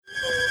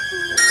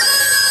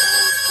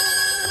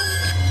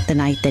the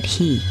night that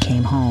he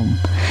came home.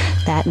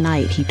 That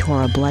night, he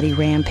tore a bloody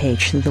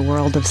rampage through the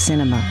world of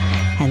cinema,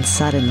 and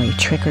suddenly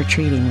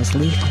trick-or-treating was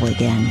lethal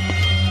again.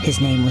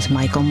 His name was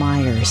Michael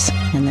Myers,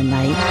 and the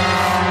night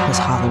was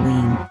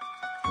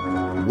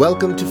Halloween.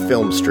 Welcome to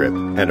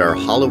Filmstrip and our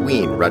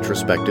Halloween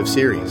retrospective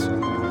series.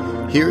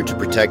 Here to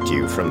protect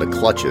you from the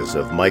clutches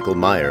of Michael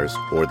Myers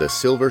or the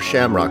Silver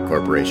Shamrock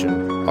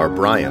Corporation are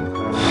Brian.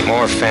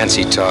 More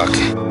fancy talk.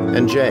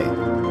 And Jay.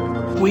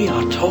 We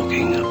are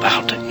talking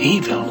about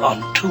evil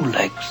on two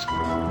legs.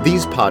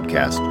 These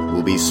podcasts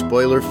will be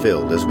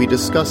spoiler-filled as we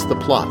discuss the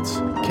plots,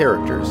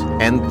 characters,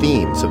 and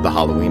themes of the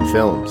Halloween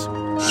films.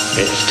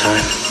 It's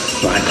time,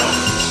 Michael.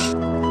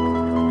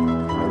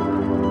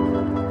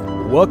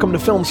 Welcome to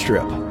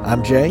Filmstrip.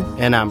 I'm Jay.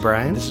 And I'm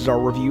Brian. This is our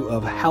review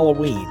of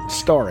Halloween,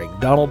 starring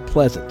Donald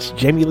Pleasence,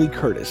 Jamie Lee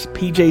Curtis,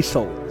 P.J.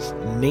 Soles,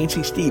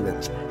 Nancy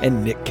Stevens,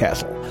 and Nick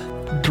Castle.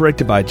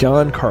 Directed by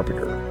John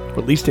Carpenter.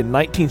 Released in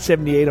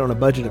 1978 on a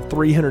budget of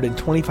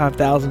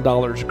 $325,000,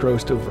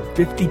 grossed over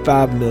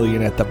 $55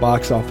 million at the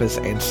box office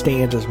and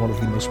stands as one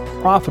of the most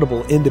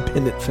profitable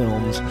independent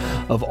films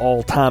of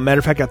all time. Matter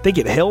of fact, I think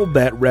it held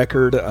that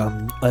record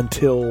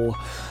until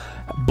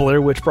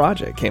Blair Witch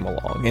Project came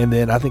along, and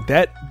then I think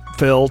that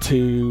fell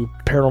to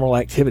Paranormal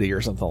Activity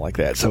or something like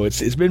that. So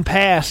it's been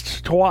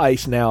passed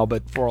twice now,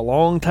 but for a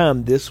long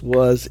time this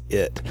was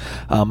it.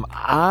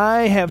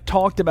 I have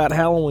talked about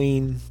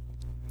Halloween,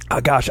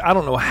 gosh, I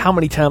don't know how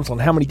many times on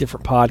how many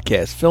different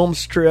podcasts.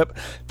 Filmstrip,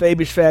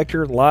 Fabish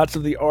Factor, lots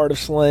of The Art of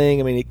Slaying.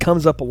 I mean, it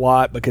comes up a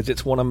lot because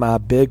it's one of my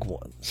big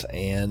ones.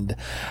 And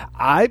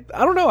I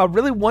don't know, I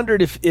really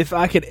wondered if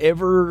I could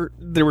ever,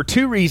 there were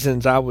two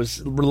reasons I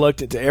was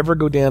reluctant to ever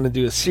go down and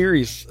do a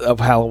series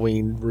of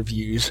Halloween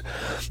reviews.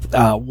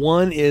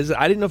 One is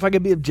I didn't know if I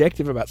could be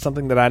objective about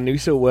something that I knew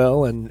so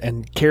well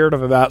and cared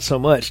about so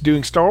much.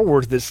 Doing Star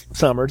Wars this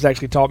summer has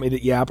actually taught me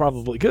that, yeah, I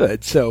probably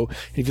could. So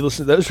if you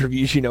listen to those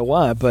reviews, you know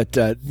why. But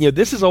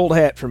this is old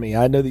hat for me.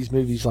 I know these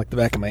movies like the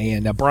back of my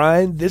hand. Now,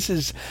 Brian, this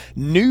is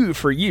new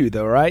for you,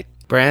 though, right?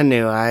 Brand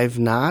new. I've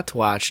not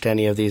watched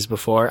any of these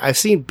before. I've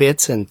seen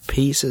bits and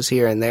pieces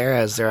here and there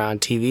as they're on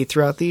TV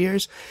throughout the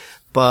years.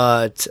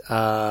 But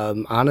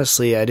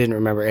honestly, I didn't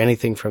remember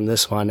anything from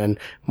this one. And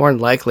more than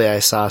likely, I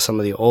saw some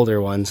of the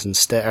older ones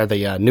instead, or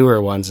the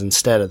newer ones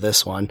instead of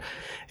this one.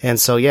 And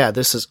so, yeah,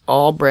 this is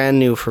all brand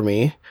new for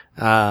me.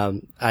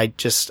 I'm a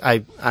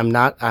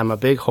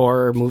big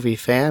horror movie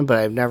fan, but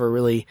I never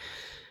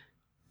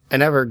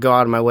go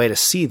out of my way to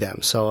see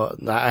them. So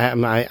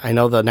I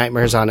know the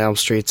Nightmares on Elm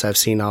Streets. I've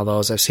seen all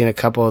those. I've seen a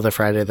couple of the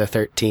Friday the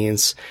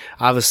 13th.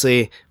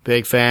 Obviously,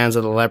 big fans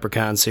of the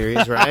Leprechaun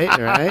series, right?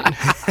 Right.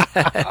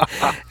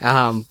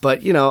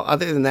 But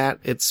other than that,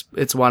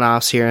 it's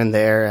one-offs here and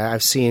there.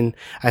 I've seen,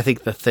 I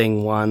think, The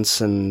Thing once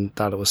and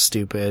thought it was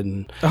stupid.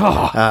 And,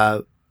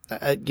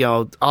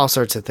 all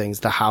sorts of things.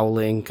 The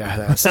Howling. God,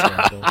 that's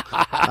terrible.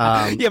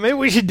 Yeah, maybe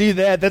we should do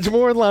that. That's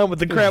more in line with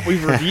the crap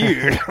we've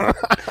reviewed.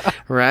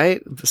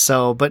 Right?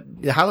 So, but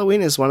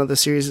Halloween is one of the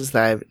series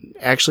that I've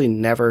actually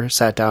never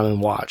sat down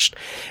and watched.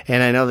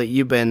 And I know that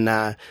you've been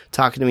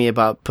talking to me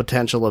about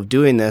potential of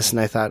doing this, and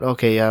I thought,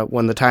 okay,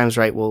 when the time's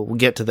right, we'll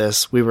get to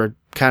this. We were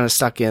kind of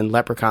stuck in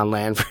Leprechaun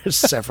land for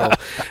several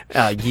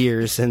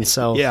years, and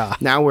so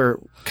now we're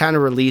kind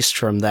of released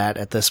from that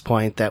at this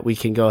point that we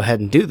can go ahead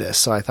and do this.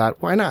 So I thought,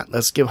 why not?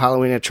 Let's give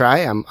Halloween a try.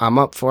 I'm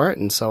up for it.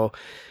 And so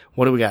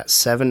what do we got?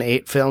 7,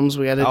 8 films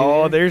we got to do?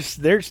 Oh, there's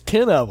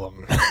 10 of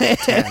them.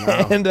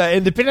 10,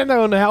 and depending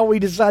on how we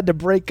decide to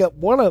break up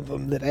one of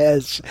them that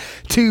has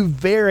 2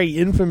 very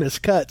infamous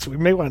cuts, we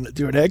may want to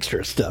do an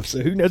extra stuff. So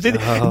who knows?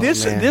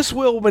 This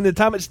will, when the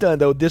time it's done,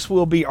 though, this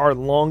will be our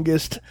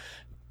longest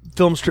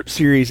Filmstrip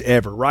series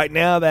ever. Right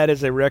now, that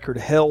is a record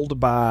held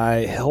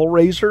by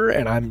Hellraiser,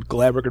 and I'm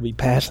glad we're going to be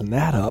passing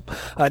that up.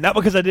 Not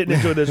because I didn't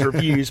enjoy those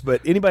reviews,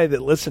 but anybody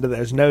that listened to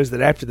those knows that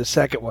after the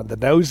second one, the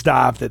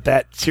nosedive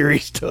that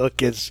series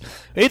took it's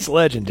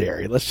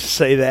legendary. Let's just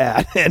say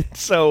that. And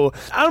so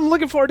I'm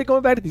looking forward to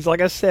going back to these.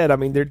 Like I said, I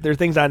mean, they're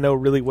things I know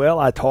really well.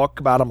 I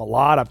talk about them a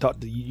lot. I've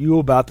talked to you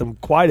about them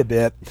quite a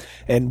bit,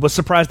 and was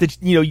surprised that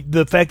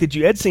the fact that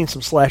you had seen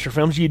some slasher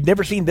films, you'd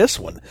never seen this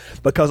one,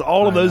 because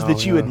all of those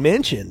that you had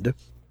mentioned,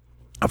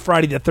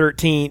 Friday the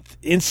 13th,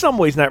 in some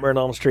ways Nightmare on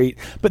Elm Street,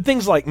 but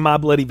things like My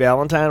Bloody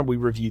Valentine, we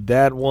reviewed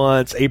that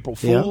once, April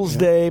Fool's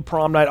Day,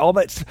 Prom Night,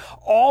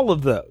 all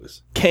of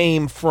those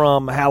came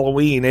from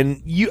Halloween.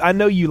 And I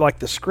know you like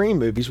the Scream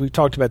movies. We've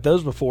talked about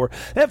those before.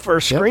 That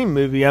first Scream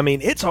movie, I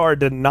mean, it's hard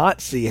to not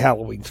see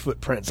Halloween's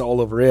footprints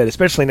all over it,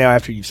 especially now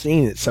after you've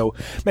seen it. So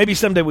maybe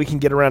someday we can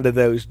get around to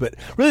those. But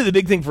really the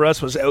big thing for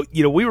us was,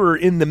 we were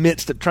in the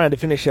midst of trying to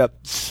finish up,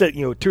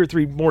 2 or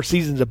 3 more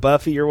seasons of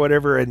Buffy or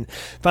whatever, and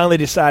finally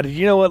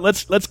decided, what,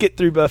 let's get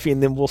through Buffy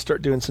and then we'll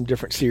start doing some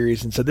different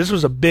series. And so this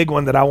was a big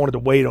one that I wanted to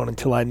wait on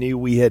until I knew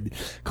we had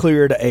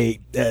cleared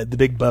the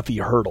big Buffy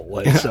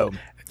hurdle. So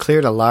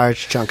cleared a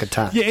large chunk of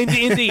time. Yeah,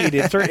 indeed.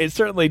 It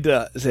certainly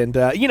does. And,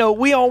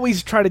 we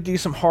always try to do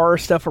some horror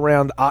stuff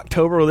around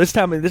October. Well, this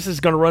is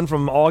going to run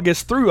from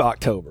August through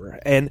October.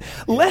 And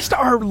lest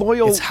our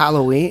loyal... It's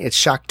Halloween. It's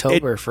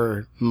Shocktober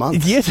for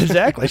months. Yes,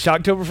 exactly.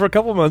 Shocktober for a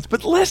couple of months.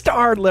 But lest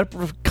our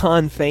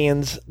Leprechaun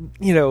fans,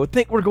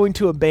 think we're going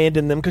to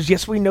abandon them, because,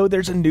 yes, we know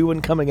there's a new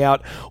one coming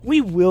out.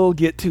 We will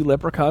get to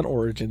Leprechaun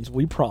Origins,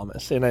 we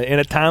promise, in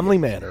a timely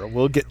manner.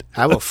 We'll get...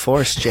 I will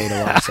force Jay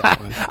to watch that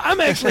one.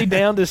 I'm actually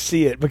down to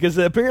see it, because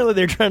apparently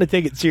they're trying to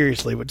take it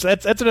seriously, which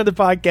that's another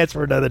podcast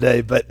for another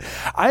day. But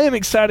I am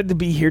excited to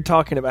be here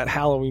talking about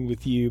Halloween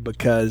with you,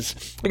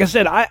 because, like I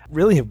said, I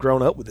really have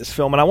grown up with this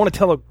film, and I want to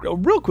tell a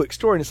real quick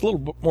story, and it's a little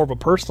bit more of a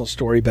personal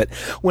story. But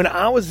when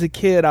I was a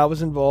kid, I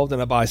was involved in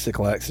a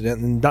bicycle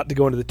accident, and not to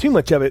go into too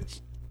much of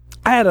it,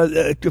 I had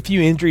a few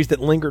injuries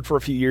that lingered for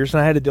a few years, and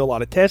I had to do a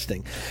lot of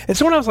testing. And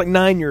so when I was like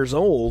 9 years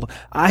old,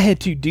 I had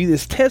to do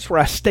this test where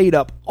I stayed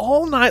up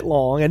all night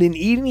long. I didn't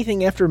eat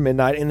anything after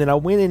midnight, and then I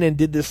went in and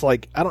did this,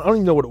 like, I don't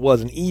even know what it was,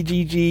 an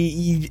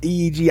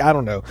EEG, I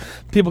don't know.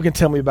 People can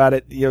tell me about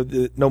it,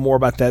 know more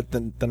about that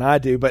than I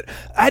do. But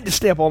I had to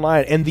stay up all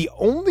night, and the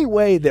only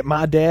way that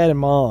my dad and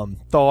mom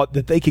thought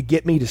that they could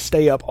get me to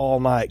stay up all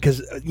night,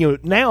 because,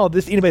 now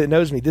anybody that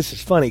knows me, this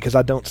is funny because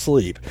I don't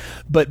sleep.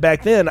 But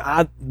back then,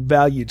 I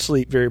valued sleep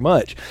very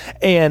much,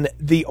 and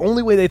the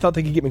only way they thought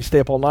they could get me to stay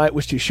up all night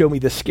was to show me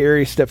the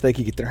scariest stuff they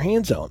could get their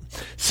hands on.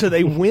 So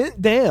they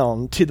went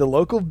down to the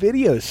local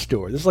video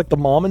store. This is like the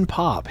mom and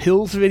pop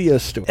Hills video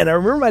store, and I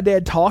remember my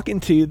dad talking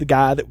to the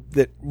guy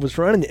that was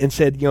running it and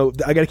said,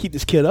 I got to keep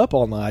this kid up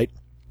all night.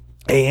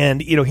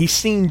 And, he's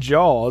seen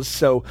Jaws,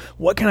 so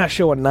what can I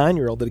show a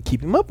 9-year-old that'll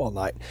keep him up all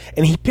night?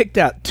 And he picked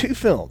out 2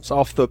 films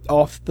off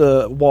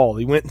the wall.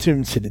 He went to him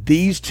and said,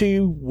 these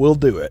 2 will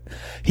do it.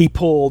 He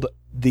pulled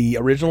the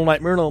original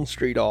Nightmare on Elm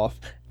Street off,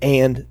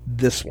 and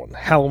this one,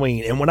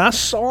 Halloween. And when I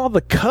saw the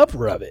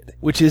cover of it,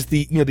 which is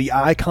the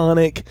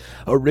iconic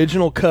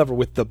original cover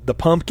with the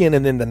pumpkin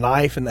and then the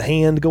knife and the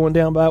hand going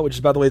down by it, which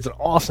is, by the way, it's an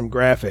awesome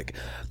graphic.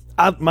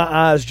 My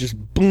eyes just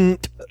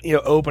blinked,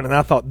 open, and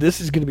I thought, this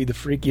is going to be the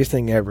freakiest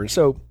thing ever.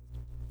 So,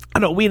 I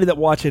know we ended up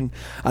watching,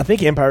 I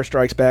think, Empire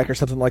Strikes Back or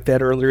something like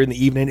that earlier in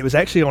the evening. It was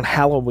actually on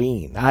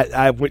Halloween.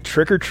 I went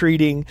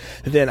trick-or-treating.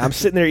 Then I'm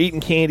sitting there eating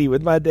candy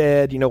with my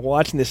dad,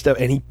 watching this stuff.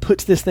 And he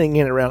puts this thing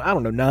in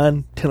around,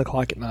 9, 10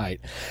 o'clock at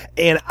night.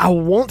 And I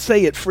won't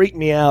say it freaked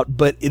me out,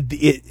 but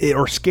it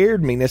or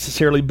scared me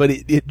necessarily, but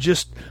it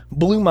just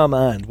blew my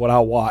mind what I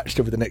watched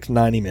over the next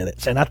 90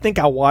 minutes. And I think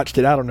I watched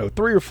it,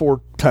 3 or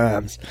 4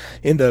 times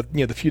in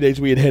the few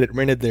days we had it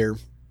rented there.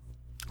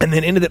 And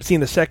then ended up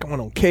seeing the second one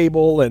on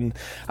cable, and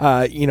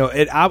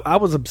I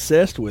was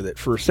obsessed with it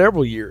for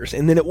several years.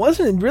 And then it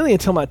wasn't really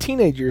until my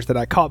teenage years that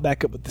I caught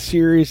back up with the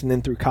series, and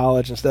then through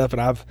college and stuff. And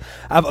I've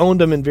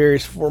owned them in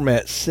various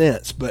formats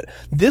since. But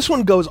this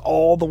one goes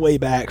all the way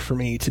back for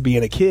me to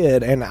being a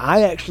kid, and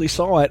I actually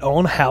saw it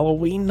on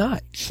Halloween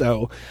night.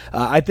 So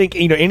I think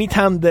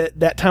anytime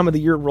that time of the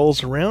year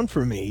rolls around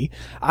for me,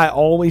 I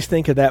always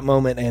think of that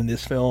moment and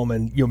this film,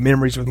 and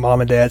memories with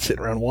mom and dad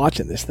sitting around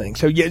watching this thing.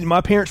 So yeah,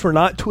 my parents were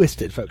not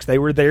twisted, folks. They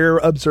were there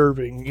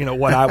observing,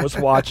 what I was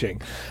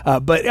watching.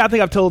 But I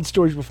think I've told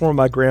stories before of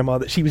my grandma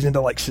that she was into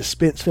like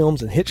suspense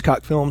films and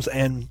Hitchcock films.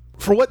 And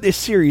for what this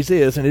series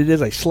is, and it is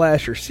a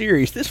slasher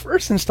series, this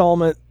first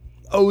installment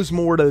owes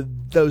more to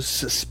those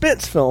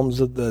suspense films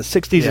of the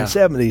 60s and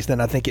 70s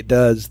than I think it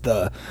does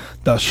the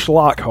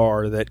schlock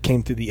horror that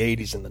came through the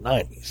 80s and the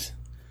 90s.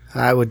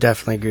 I would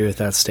definitely agree with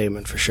that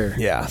statement for sure.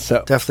 Yeah,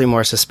 so definitely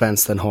more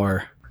suspense than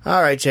horror.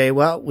 All right, Jay.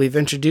 Well, we've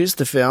introduced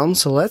the film,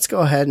 so let's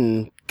go ahead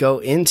and go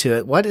into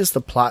it. What is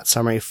the plot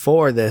summary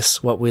for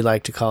this, what we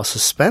like to call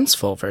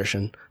suspenseful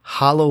version,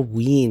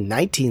 Halloween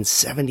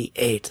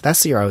 1978?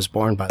 That's the year I was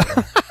born, by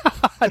the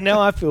way.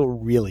 Now I feel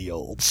really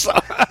old. So.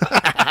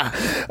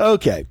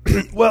 Okay.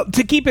 Well,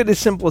 to keep it as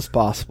simple as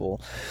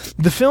possible,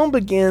 the film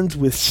begins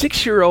with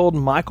 6-year-old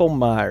Michael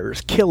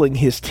Myers killing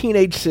his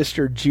teenage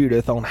sister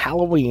Judith on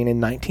Halloween in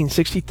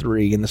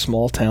 1963 in the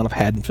small town of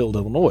Haddonfield,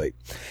 Illinois.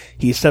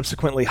 He is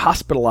subsequently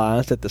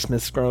hospitalized at the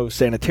Smiths Grove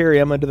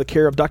Sanitarium under the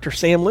care of Dr.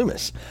 Sam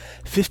Loomis.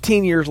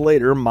 15 years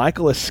later,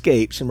 Michael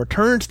escapes and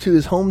returns to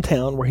his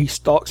hometown where he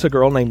stalks a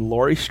girl named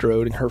Laurie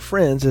Strode and her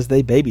friends as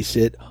they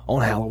babysit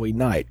on Halloween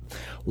night.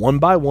 One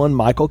by one,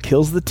 Michael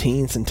kills the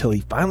teens until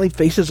he finally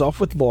faces off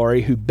with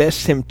Laurie, who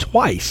bests him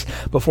twice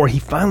before he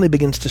finally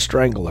begins to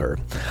strangle her.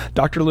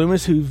 Dr.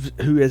 Loomis,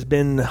 who has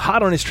been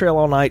hot on his trail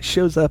all night,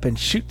 shows up and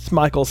shoots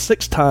Michael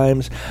 6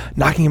 times,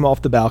 knocking him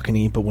off the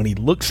balcony. But when he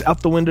looks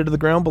out the window to the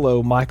ground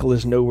below, Michael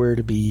is nowhere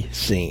to be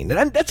seen.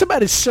 And that's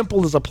about as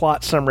simple as a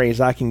plot summary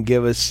as I can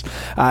give us.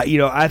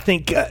 I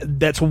think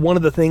that's one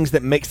of the things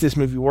that makes this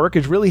movie work,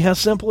 is really how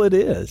simple it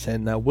is.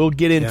 And we'll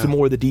get into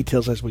more of the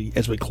details as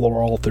we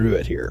crawl through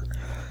it here.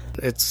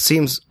 It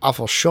seems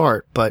awful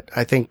short, but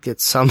I think it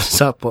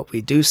sums up what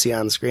we do see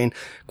on the screen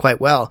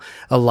quite well.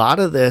 A lot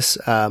of this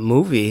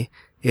movie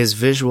is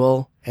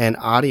visual and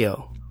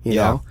audio, you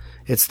know?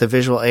 It's the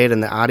visual aid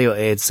and the audio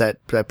aids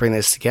that bring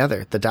this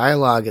together. The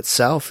dialogue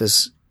itself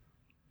is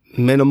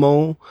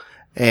minimal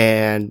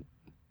and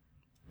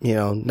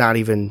not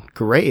even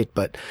great,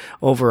 but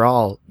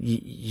overall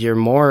you're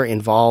more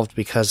involved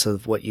because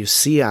of what you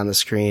see on the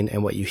screen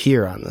and what you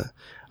hear on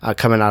the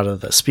coming out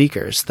of the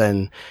speakers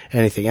than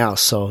anything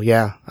else. So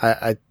yeah,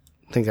 I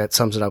think that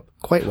sums it up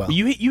quite well.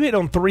 You hit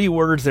on three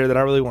words there that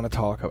I really want to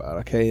talk about.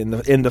 Okay, and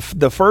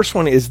the first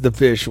one is the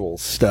visuals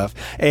stuff,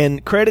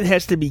 and credit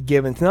has to be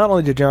given not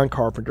only to John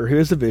Carpenter, who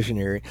is the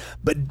visionary,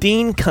 but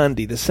Dean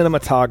Cundey, the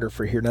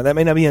cinematographer here. Now that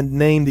may not be a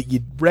name that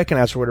you'd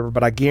recognize or whatever,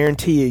 but I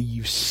guarantee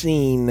you've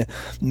seen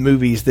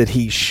movies that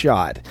he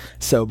shot.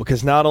 So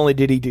because not only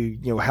did he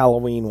do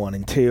Halloween 1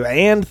 and 2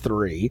 and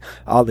 3,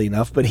 oddly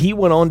enough, but he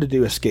went on to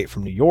do Escape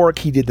from New York.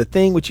 He did The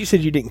Thing, which you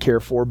said you didn't care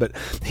for, but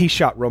he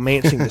shot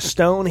Romancing the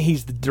Stone.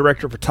 He's the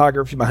director of photography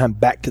behind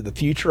Back to the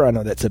Future. I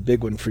know that's a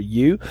big one for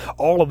you.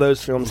 All of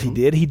those films he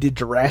did. He did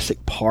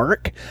Jurassic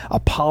Park,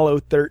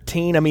 Apollo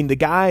 13. I mean, the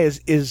guy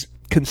is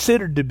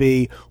considered to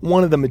be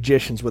one of the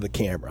magicians with a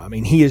camera. I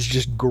mean, he is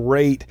just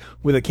great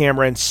with a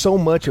camera, and so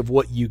much of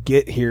what you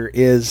get here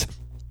is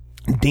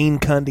Dean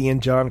Cundey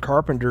and John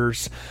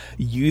Carpenter's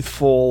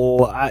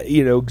youthful,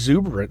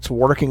 exuberance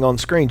working on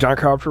screen. John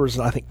Carpenter was,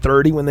 I think,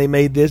 30 when they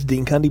made this.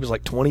 Dean Cundey was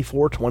like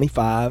 24,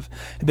 25.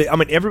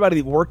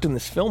 Everybody that worked in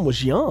this film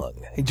was young.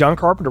 John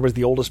Carpenter was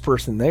the oldest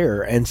person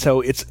there. And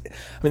so there's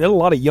a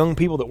lot of young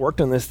people that worked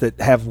on this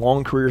that have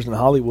long careers in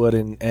Hollywood,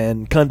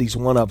 and Cundey's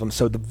one of them.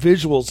 So the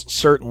visuals,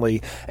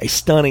 certainly a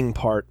stunning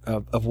part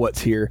of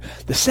what's here.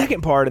 The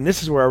second part, and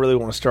this is where I really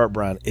want to start,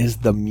 Brian, is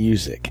the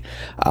music.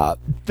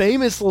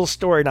 Famous little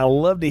story, and I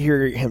love to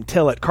hear him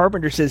tell it.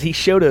 Carpenter says he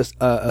showed us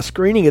a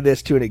screening of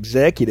this to an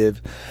executive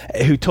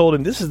who told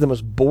him, this is the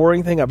most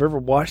boring thing I've ever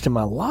watched in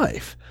my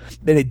life.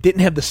 Then it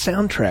didn't have the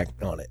soundtrack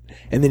on it.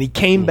 And then he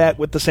came back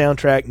with the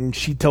soundtrack, and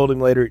she told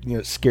him later,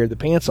 it scared the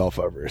pants off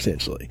of her,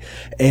 essentially.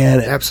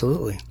 And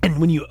absolutely.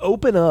 And when you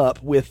open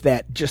up with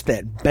just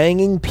that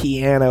banging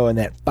piano and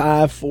that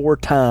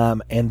 5/4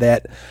 time and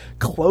that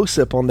close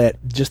up on that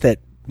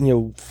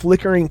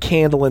flickering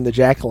candle in the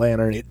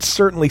jack-o'-lantern, it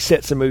certainly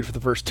sets the mood for the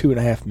first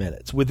 2.5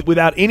 minutes.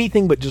 Without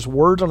anything but just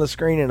words on the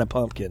screen and a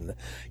pumpkin,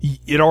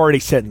 it already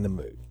set in the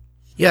mood.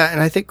 Yeah,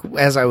 and I think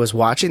as I was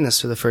watching this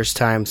for the first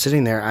time,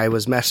 sitting there, I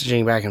was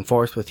messaging back and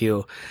forth with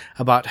you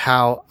about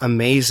how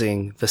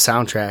amazing the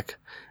soundtrack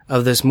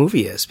of this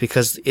movie is,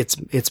 because it's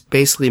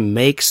basically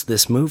makes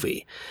this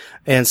movie.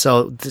 And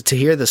so to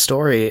hear the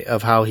story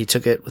of how he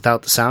took it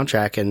without the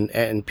soundtrack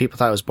and people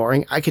thought it was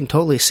boring, I can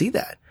totally see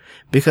that,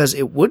 because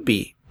it would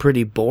be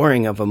pretty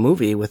boring of a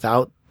movie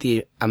without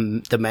the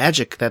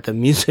magic that the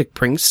music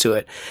brings to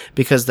it,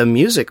 because the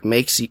music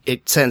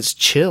it sends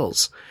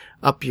chills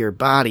up your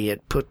body.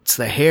 It puts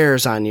the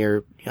hairs on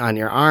your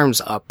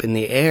arms up in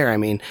the air. I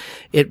mean,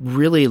 it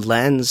really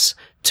lends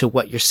to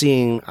what you're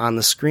seeing on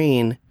the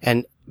screen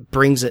and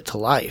brings it to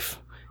life.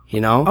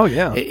 Oh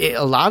yeah.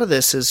 A lot of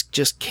this is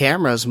just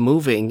cameras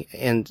moving,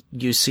 and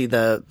you see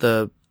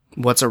the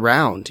what's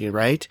around you,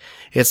 right?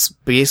 It's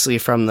basically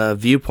from the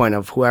viewpoint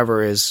of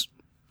whoever is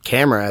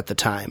camera at the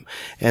time.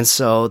 And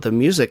so the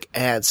music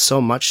adds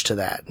so much to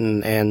that.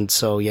 And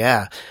so,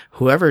 yeah,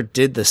 whoever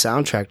did the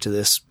soundtrack to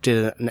this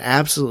did an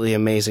absolutely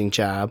amazing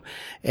job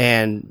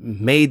and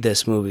made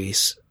this movie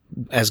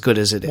as good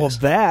as it is. Well,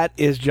 that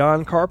is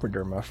John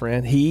Carpenter, my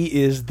friend.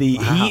 He is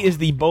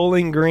the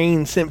Bowling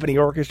Green Symphony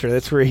Orchestra.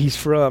 That's where he's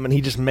from, and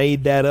he just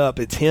made that up.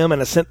 It's him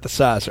and a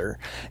synthesizer.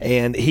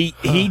 And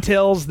he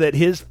tells that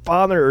his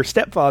father or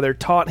stepfather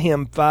taught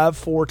him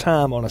 5/4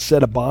 time on a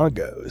set of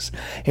bongos.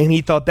 And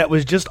he thought that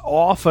was just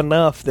off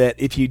enough that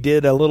if you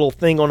did a little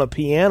thing on a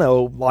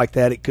piano like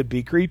that, it could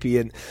be creepy.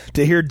 And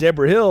to hear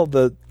Deborah Hill,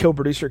 the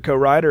co-producer,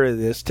 co-writer of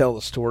this, tell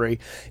the story,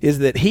 is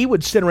that he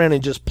would sit around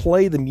and just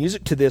play the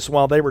music to this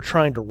while they were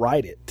trying to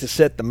write it to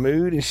set the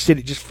mood, and she said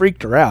it just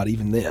freaked her out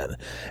even then.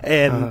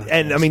 And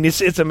I mean,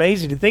 it's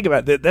amazing to think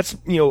about that. That's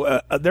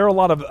there are a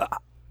lot of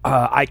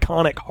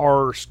iconic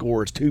horror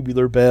scores,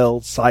 Tubular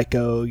Bells,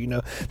 Psycho,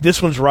 this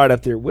one's right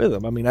up there with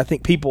them. I mean, I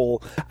think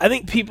people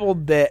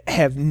that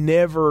have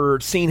never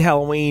seen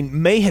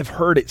Halloween may have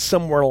heard it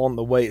somewhere along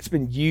the way. It's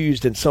been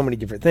used in so many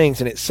different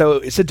things, and it's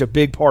such a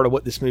big part of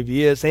what this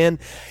movie is. And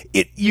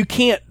you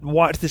can't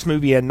watch this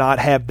movie and not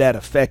have that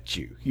affect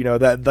you.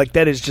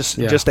 That is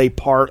just a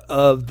part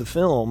of the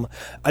film.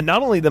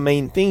 Not only the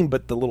main theme,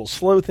 but the little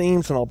slow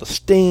themes and all the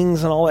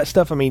stings and all that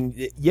stuff. I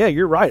mean, yeah,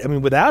 you're right. I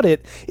mean, without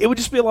it, it would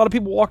just be a lot of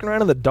people walking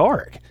around in the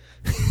dark.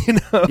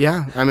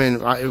 Yeah, I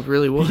mean, it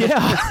really would.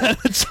 Yeah,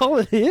 that's all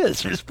it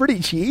is. It's pretty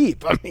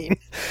cheap. I mean,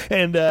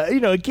 and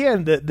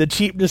again, the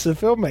cheapness of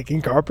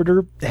filmmaking,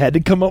 Carpenter had to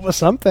come up with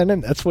something,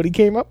 and that's what he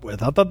came up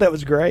with. I thought that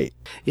was great.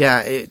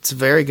 Yeah, it's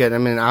very good. I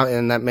mean,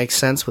 and that makes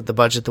sense with the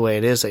budget the way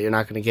it is, that you're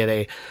not going to get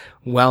a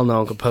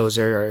well-known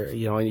composer, or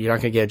you're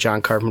not going to get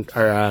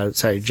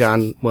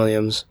John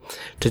Williams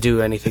to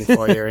do anything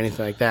for you or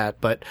anything like that.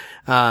 But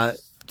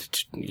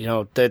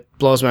that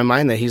blows my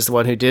mind that he's the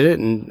one who did it,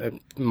 and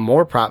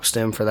more props to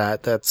him for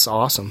that. That's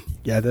awesome.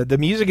 Yeah, the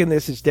music in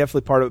this is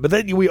definitely part of it. But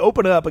then we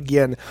open up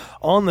again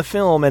on the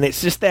film, and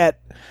it's just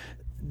that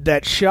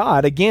that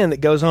shot again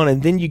that goes on,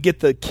 and then you get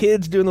the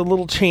kids doing the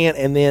little chant,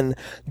 and then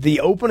the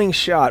opening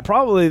shot.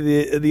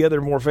 Probably the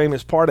other more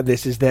famous part of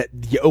this is that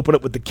you open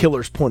up with the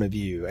killer's point of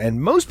view,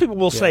 and most people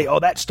will say, "Oh,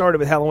 that started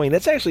with Halloween."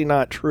 That's actually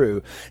not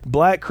true.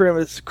 Black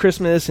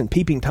Christmas and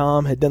Peeping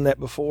Tom had done that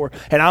before,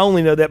 and I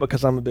only know that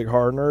because I'm a big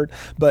horror nerd.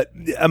 But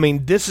I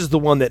mean, this is the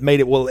one that made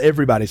it. Well,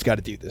 everybody's got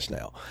to do this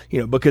now,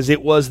 because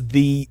it was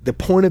the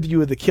point of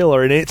view of the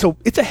killer, and it's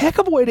a heck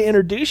of a way to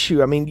introduce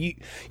you. I mean,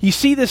 you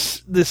see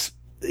this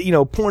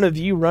point of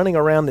view running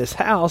around this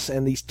house,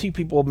 and these two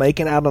people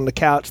making out on the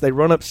couch. They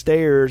run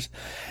upstairs,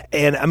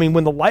 and I mean,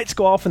 when the lights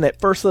go off and that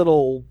first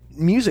little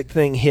music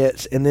thing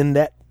hits, and then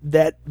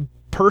that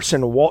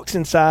person walks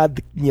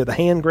inside, the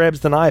hand grabs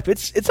the knife.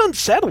 It's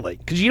unsettling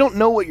because you don't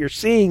know what you're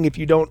seeing if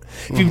you've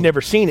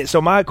never seen it.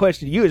 So my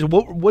question to you is,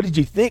 what did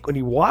you think when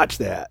you watched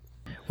that?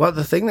 Well,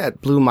 the thing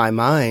that blew my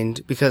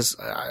mind, because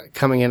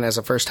coming in as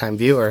a first-time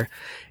viewer,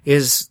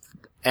 is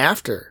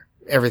after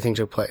everything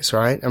took place,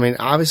 right? I mean,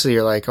 obviously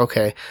you're like,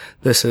 okay,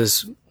 this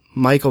is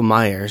Michael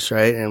Myers,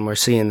 right? And we're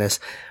seeing this.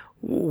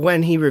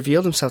 When he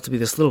revealed himself to be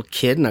this little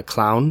kid in a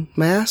clown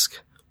mask,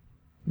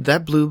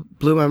 that blew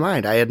my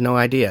mind. I had no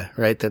idea,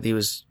 right, that he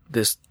was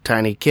this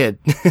tiny kid.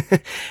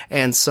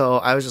 And so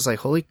I was just like,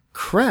 holy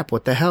crap,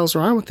 what the hell's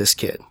wrong with this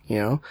kid,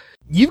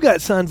 You've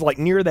got sons like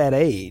near that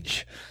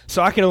age,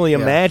 so I can only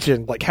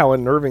imagine like how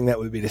unnerving that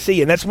would be to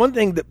see. And that's one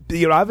thing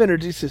that I've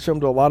introduced this film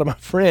to a lot of my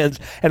friends,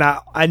 and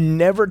I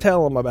never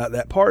tell them about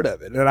that part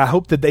of it, and I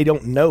hope that they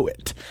don't know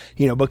it,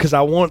 because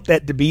I want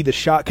that to be the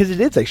shock, because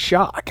it is a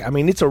shock. I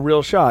mean, it's a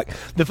real shock.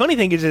 The funny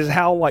thing is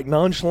how like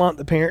nonchalant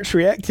the parents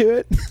react to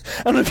it.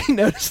 I don't know if you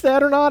noticed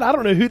that or not. I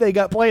don't know who they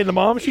got playing the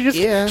mom. She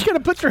kind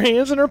of puts her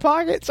hands in her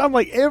pockets. I'm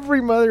like,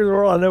 every mother in the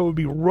world I know would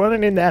be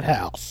running in that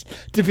house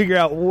to figure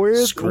out where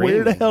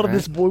the hell did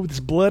this boy with this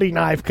bloody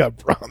knife come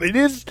from. It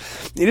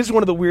is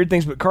one of the weird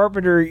things, but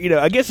Carpenter,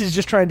 I guess he's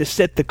just trying to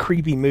set the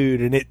creepy mood,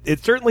 and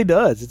it certainly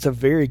does. It's a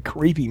very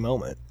creepy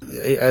moment.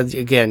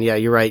 Again, yeah,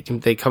 you're right.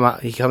 He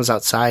comes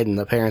outside, and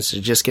the parents are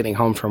just getting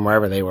home from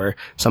wherever they were,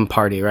 some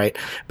party, right?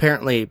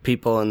 Apparently,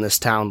 people in this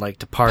town like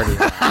to party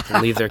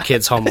and leave their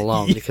kids home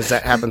alone, because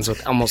that happens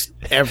with almost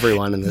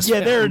everyone in this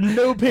town. There are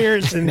no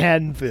parents in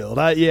Haddonfield.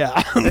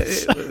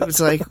 It's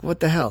like, what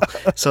the hell?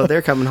 So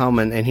they're coming home,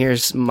 and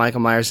here's Michael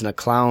Myers in a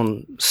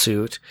clown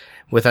suit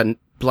with a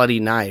bloody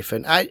knife.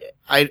 And I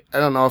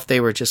don't know if they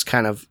were just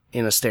kind of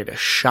in a state of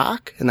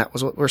shock, and that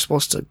was what we're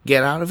supposed to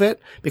get out of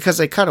it, because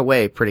they cut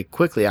away pretty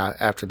quickly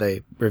after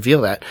they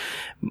reveal that,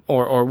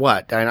 or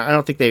what. I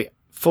don't think they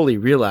fully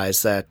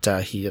realized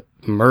that he had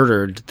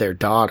murdered their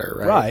daughter,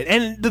 right? Right.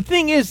 And the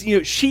thing is,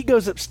 she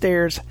goes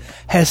upstairs,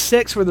 has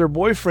sex with her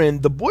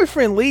boyfriend. The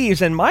boyfriend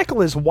leaves, and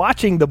Michael is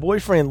watching the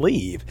boyfriend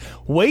leave,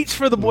 waits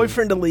for the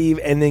boyfriend to leave,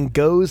 and then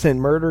goes and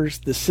murders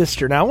the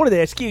sister. Now, I wanted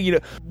to ask you,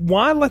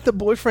 why let the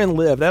boyfriend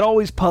live? That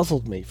always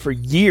puzzled me for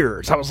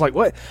years. I was like,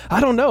 what? I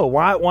don't know.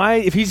 Why?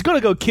 If he's going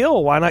to go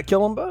kill, why not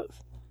kill them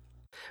both?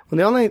 Well,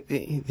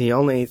 the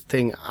only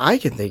thing I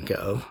can think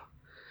of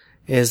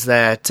is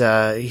that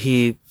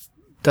he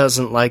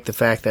doesn't like the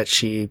fact that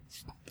she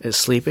is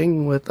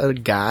sleeping with a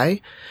guy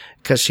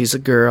because she's a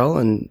girl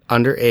and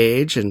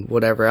underage and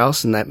whatever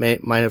else, and that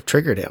might have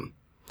triggered him.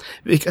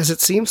 Because it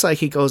seems like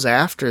he goes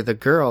after the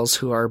girls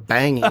who are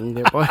banging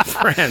their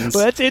boyfriends.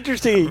 Well, that's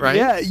interesting. Right?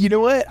 Yeah, you know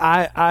what?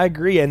 I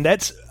agree, and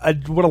that's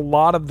what a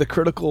lot of the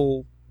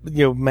critical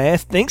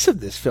mass thinks of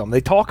this film. They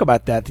talk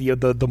about that,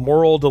 the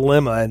moral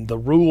dilemma and the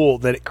rule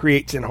that it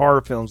creates in horror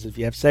films. If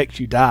you have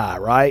sex, you die,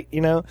 right?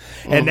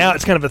 And now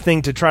it's kind of a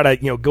thing to try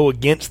to, go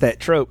against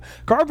that trope.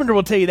 Carpenter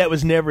will tell you that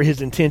was never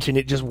his intention.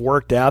 It just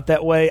worked out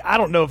that way. I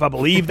don't know if I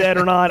believe that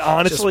or not,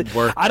 honestly.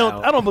 I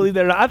don't believe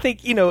that or not. I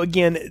think,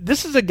 again,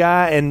 this is a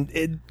guy,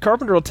 and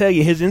Carpenter will tell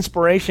you his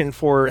inspiration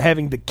for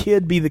having the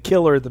kid be the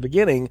killer at the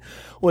beginning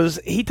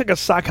was he took a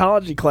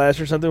psychology class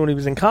or something when he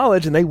was in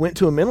college, and they went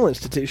to a mental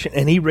institution,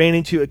 and he ran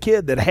into a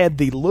kid that had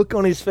the look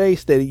on his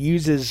face that he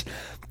uses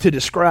to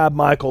describe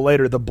Michael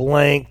later, the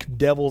blank,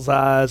 devil's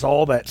eyes,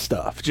 all that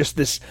stuff. Just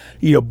this,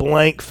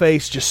 blank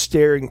face just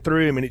staring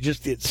through him, and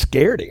it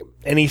scared him.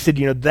 And he said,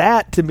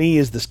 that to me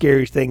is the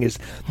scariest thing, is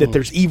that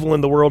there's evil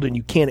in the world and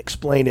you can't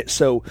explain it.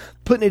 So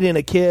putting it in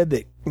a kid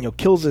that,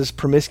 kills his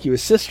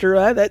promiscuous sister,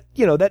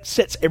 that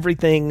sets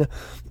everything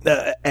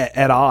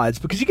at odds,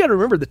 because you got to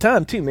remember the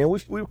time too, man.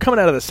 We were coming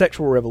out of the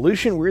sexual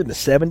revolution. We're in the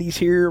 70s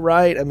here,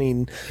 right? I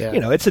mean,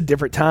 it's a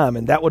different time,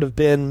 and that would have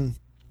been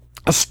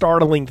a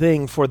startling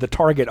thing for the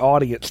target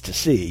audience to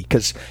see,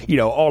 because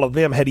all of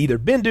them had either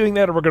been doing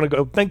that or were going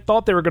to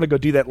thought they were going to go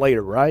do that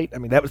later, right? I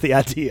mean, that was the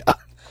idea.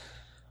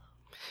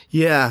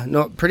 Yeah,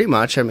 no, pretty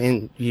much. I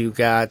mean, you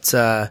got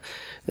Jamie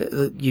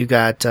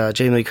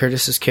Lee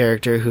Curtis's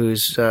character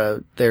who's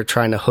they're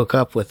trying to hook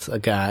up with a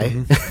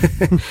guy,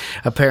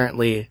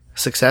 apparently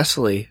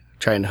successfully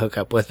trying to hook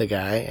up with a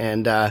guy,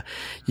 and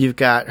you've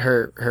got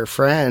her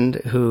friend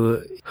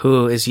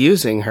who is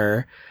using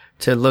her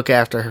to look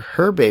after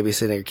her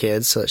babysitting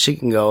kids so that she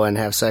can go and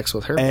have sex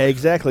with her.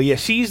 Exactly. Yeah,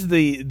 she's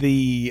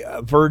the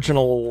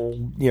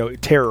virginal,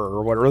 terror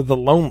or whatever, the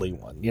lonely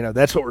one.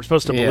 That's what we're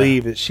supposed to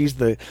believe, that she's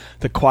the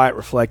quiet,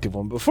 reflective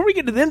one. Before we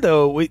get to them,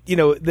 though,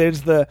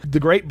 there's the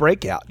great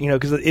breakout,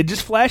 because it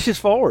just flashes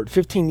forward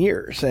 15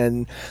 years.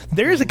 And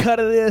there is a cut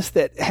of this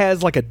that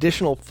has like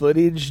additional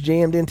footage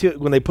jammed into it.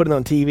 When they put it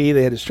on TV,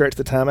 they had to stretch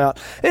the time out.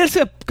 And it's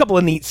a couple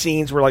of neat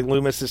scenes where like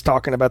Loomis is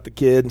talking about the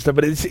kid and stuff,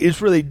 but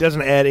it really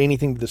doesn't add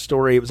anything to the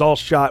story. It was all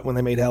shot when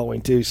they made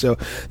Halloween 2, so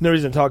no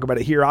reason to talk about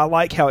it here. I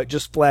like how it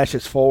just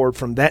flashes forward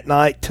from that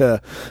night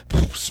to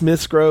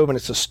Smith's Grove, and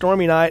it's a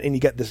stormy night, and you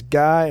got this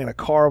guy in a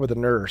car with a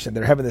nurse, and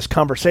they're having this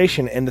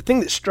conversation. And the thing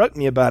that struck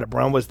me about it,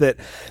 Brian, was that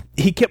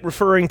he kept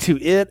referring to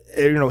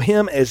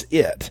him as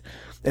it.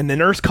 And the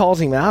nurse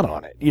calls him out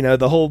on it.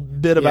 The whole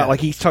bit about like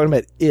he's talking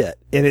about it,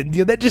 and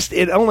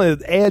it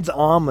only adds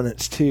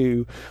ominous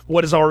to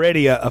what is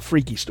already a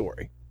freaky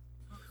story.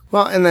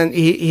 Well, and then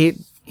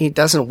he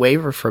doesn't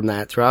waver from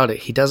that throughout it.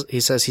 He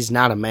says he's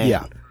not a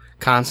man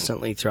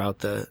constantly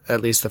throughout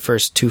at least the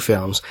first 2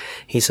 films.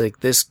 He's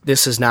like, this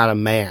is not a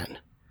man.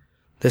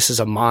 This is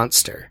a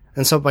monster.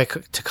 And so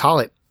to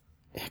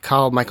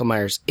call Michael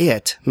Myers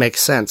it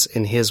makes sense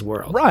in his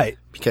world. Right.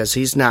 Because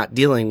he's not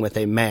dealing with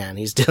a man.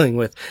 He's dealing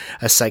with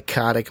a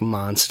psychotic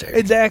monster.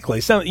 Exactly.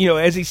 So,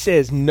 as he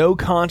says, no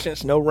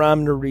conscience, no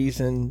rhyme or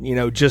reason,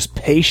 just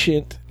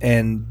patient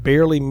and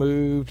barely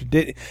moved,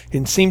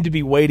 and seemed to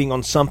be waiting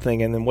on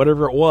something, and then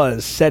whatever it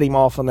was set him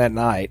off on that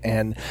night.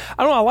 And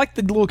I don't know, I like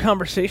the little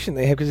conversation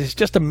they have because it's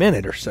just a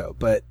minute or so,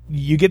 but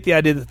you get the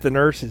idea that the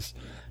nurse is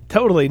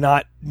totally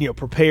not,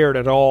 prepared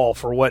at all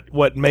for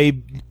what may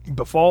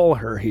befall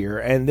her here.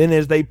 And then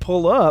as they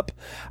pull up,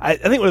 I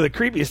think one of the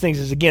creepiest things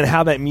is, again,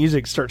 how that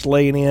music starts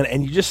laying in,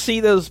 and you just see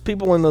those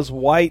people in those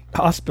white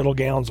hospital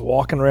gowns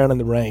walking around in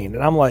the rain.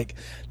 And I'm like,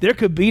 there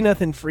could be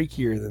nothing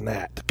freakier than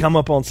that, to come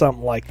up on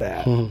something like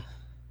that. Mm-hmm.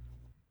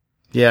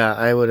 Yeah,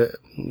 I would.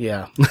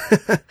 Yeah,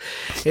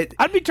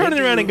 I'd be turning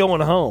around and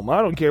going home.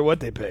 I don't care what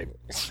they pay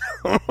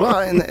me. Well,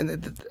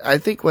 and I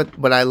think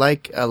what I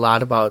like a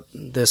lot about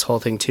this whole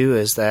thing too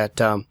is that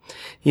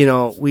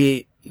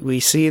we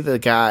see the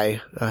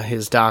guy,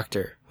 his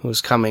doctor, who's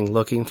coming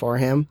looking for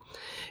him,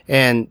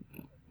 and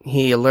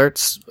he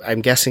alerts.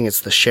 I'm guessing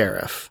it's the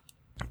sheriff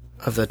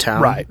of the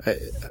town. Right.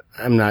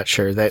 I'm not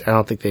sure. I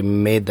don't think they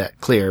made that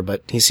clear,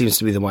 but he seems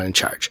to be the one in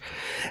charge,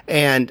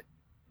 and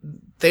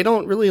they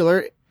don't really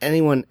alert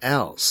anyone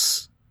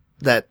else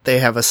that they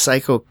have a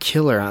psycho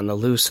killer on the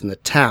loose in the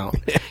town.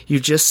 You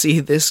just see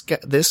this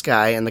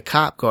guy and the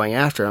cop going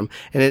after him,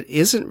 and it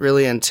isn't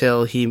really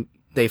until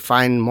they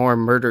find more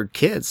murdered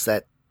kids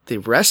that the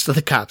rest of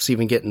the cops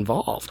even get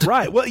involved.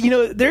 Right. Well,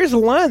 there's a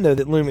line, though,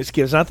 that Loomis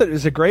gives, and I thought it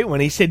was a great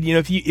one. He said,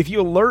 if you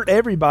alert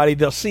everybody,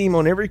 they'll see him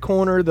on every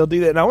corner, they'll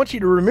do that. And I want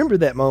you to remember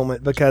that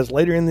moment, because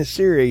later in this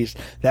series,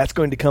 that's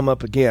going to come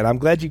up again. I'm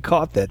glad you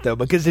caught that, though,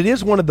 because it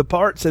is one of the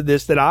parts of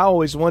this that I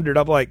always wondered.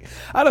 I'm like,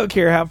 I don't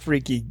care how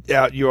freaky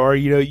out you are,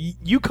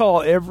 you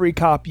call every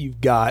cop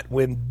you've got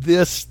when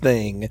this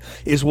thing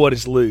is what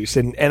is loose.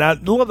 And I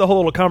love the whole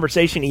little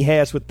conversation he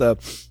has with the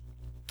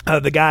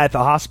guy at the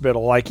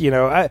hospital, like, you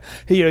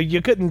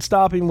couldn't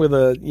stop him with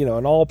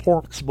an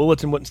all-purpose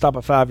bulletin, wouldn't stop a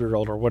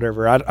 5-year-old or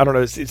whatever. I don't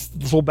know. It's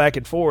this whole back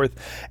and forth.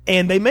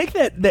 And they make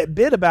that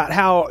bit about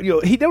how,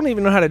 he don't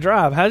even know how to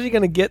drive. How's he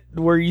going to get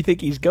where you think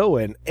he's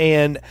going?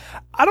 And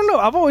I don't know.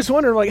 I've always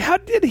wondered, like, how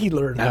did he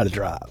learn how to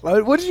drive?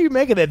 Like, what did you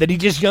make of that he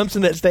just jumps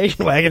in that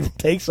station wagon and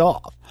takes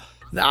off?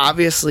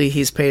 Obviously,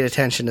 he's paid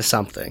attention to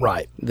something.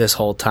 Right. This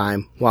whole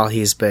time while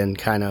he's been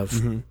kind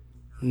of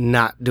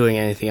not doing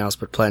anything else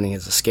but planning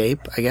his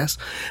escape, I guess.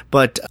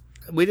 But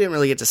we didn't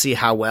really get to see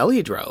how well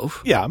he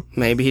drove. Yeah.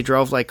 Maybe he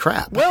drove like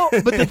crap. Well,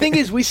 but the thing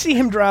is, we see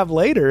him drive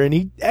later, and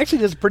he actually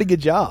does a pretty good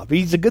job.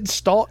 He's a good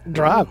stalk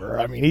driver.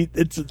 I mean,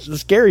 it's the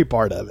scary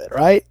part of it,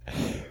 right?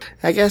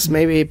 I guess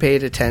maybe he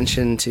paid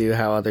attention to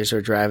how others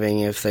were driving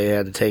if they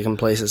had to take him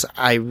places.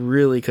 I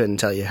really couldn't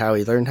tell you how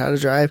he learned how to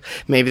drive.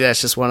 Maybe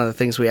that's just one of the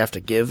things we have to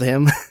give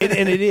him.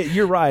 and it is,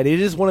 you're right. It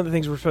is one of the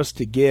things we're supposed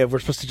to give. We're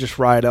supposed to just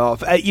write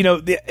off.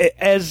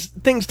 As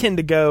things tend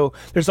to go,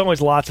 there's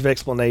always lots of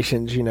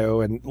explanations,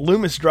 and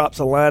Loomis drops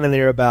a line in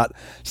there about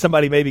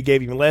somebody maybe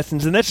gave him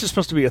lessons, and that's just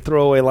supposed to be a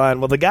throwaway line.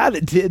 Well, the guy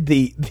that did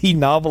the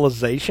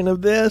novelization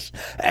of this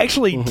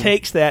actually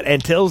takes that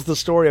and tells the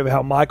story of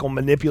how Michael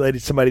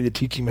manipulated somebody to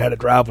teach him how to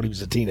drive when he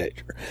was a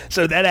teenager.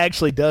 So that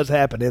actually does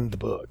happen in the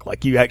book.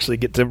 Like, you actually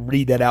get to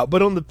read that out.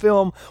 But on the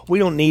film, we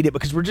don't need it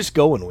because we're just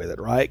going with it,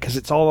 right? Because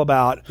it's all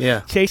about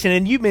chasing.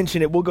 And you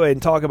mentioned it. We'll go ahead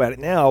and talk about it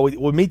now.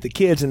 We'll meet the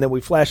kids, and then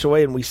we flash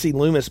away, and we see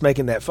Loomis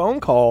making that phone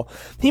call.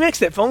 He makes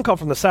that phone call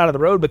from the side of the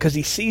road because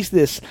he sees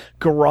this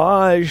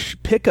garage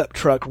pickup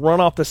truck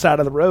run off the side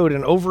of the road,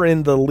 and over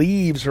in the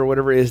leaves or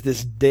whatever is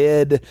this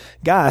dead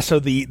guy. So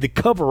the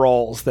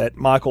coveralls that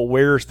Michael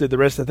wears through the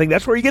rest of the thing,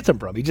 that's where he gets them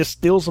from. He just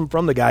steals them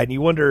from the guy, and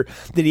you wonder,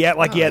 did he act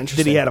like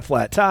did he had a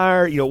flat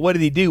tire? What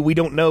did he do? We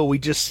don't know. We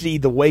just see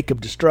the wake of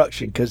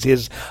destruction because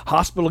his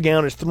hospital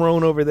gown is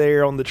thrown over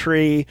there on the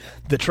tree,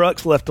 the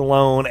truck's left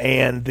alone,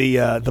 and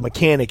the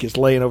mechanic is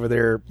laying over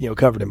there,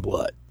 covered in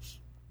blood.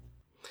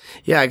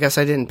 Yeah, I guess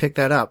I didn't pick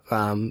that up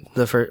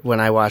when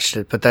I watched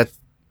it, but that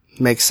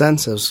makes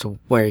sense as to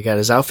where he got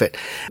his outfit.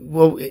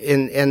 Well,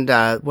 and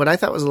what I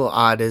thought was a little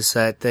odd is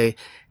that they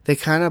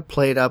kind of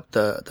played up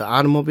the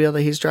automobile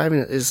that he's driving.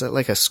 Is it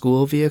like a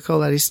school vehicle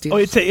that he steals? Oh,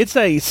 it's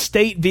a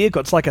state vehicle.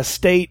 It's like a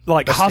state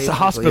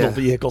hospital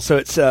vehicle. So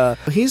it's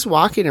he's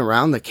walking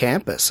around the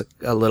campus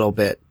a little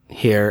bit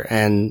here,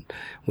 and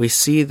we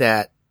see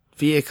that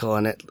vehicle,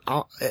 and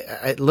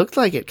it looked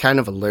like it kind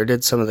of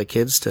alerted some of the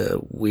kids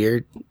to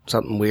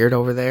something weird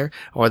over there,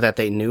 or that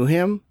they knew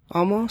him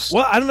almost.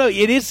 Well, I don't know.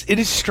 It is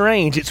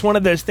strange. It's one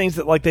of those things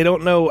that like they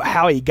don't know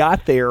how he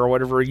got there or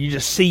whatever. You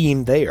just see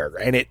him there,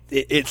 and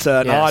it's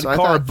an odd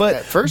car. But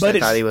at first I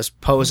thought he was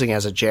posing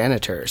as a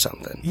janitor or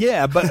something.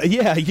 Yeah, but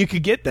you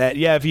could get that.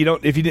 Yeah, if you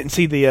didn't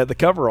see the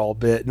coverall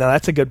bit. No,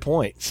 that's a good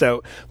point.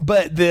 So,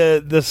 but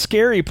the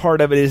scary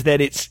part of it is that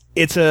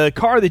it's a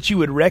car that you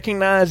would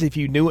recognize if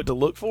you knew what to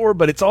look for,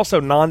 but it's also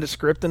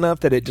nondescript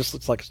enough that it just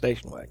looks like a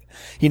station wagon.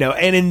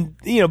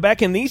 And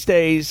back in these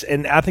days,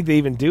 and I think they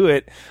even do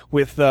it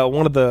with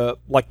one of the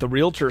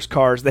realtors'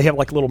 cars, they have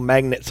like little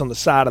magnets on the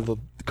side of the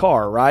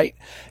car, right?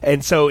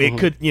 And so it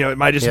could, it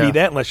might just be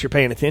that unless you're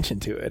paying attention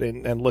to it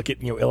and look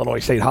at, Illinois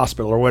State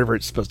Hospital or whatever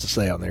it's supposed to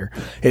say on there.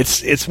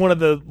 It's one of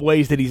the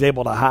ways that he's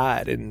able to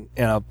hide in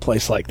a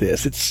place like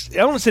this. It's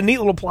a neat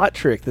little plot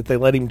trick that they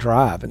let him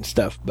drive and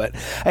stuff. But,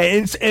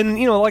 and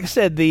like I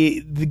said,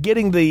 the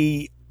getting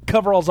the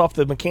coveralls off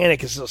the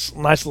mechanic is a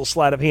nice little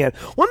sleight of hand.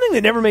 One thing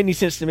that never made any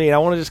sense to me, and I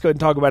want to just go ahead and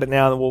talk about it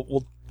now, and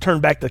we'll turn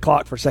back the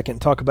clock for a second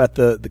and talk about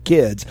the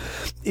kids,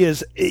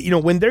 is,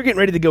 when they're getting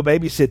ready to go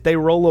babysit, they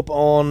roll up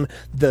on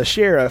the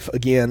sheriff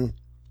again,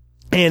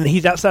 and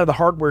he's outside of the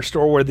hardware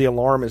store where the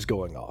alarm is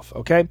going off,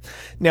 okay?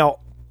 Now,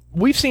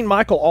 we've seen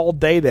Michael all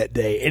day that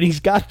day, and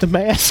he's got the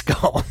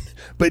mask on.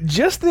 But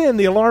just then,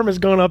 the alarm has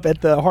gone up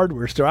at the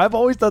hardware store. I've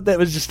always thought that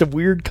was just a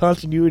weird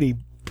continuity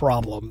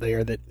problem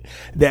there, that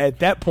at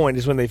that point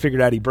is when they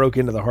figured out he broke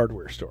into the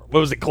hardware store. What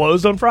was it,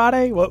 closed on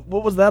Friday? What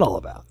was that all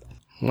about?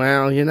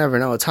 Well, you never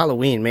know. It's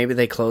Halloween. Maybe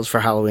they close for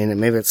Halloween, and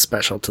maybe it's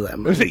special to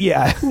them.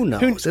 Yeah. Who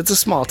knows? It's a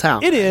small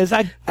town. It is.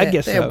 I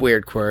guess so. They have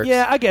weird quirks.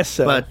 Yeah, I guess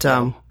so. But,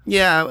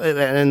 yeah,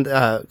 and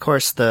of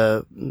course,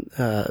 the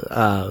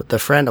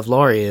friend of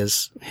Laurie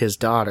is his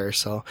daughter,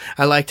 so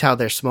I liked how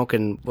they're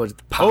smoking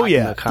pot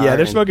in the car. Yeah,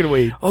 they're smoking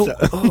weed.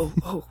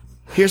 Oh.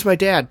 Here's my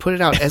dad. Put it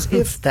out, as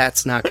if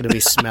that's not going to be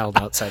smelled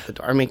outside the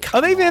door. I mean,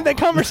 they even had that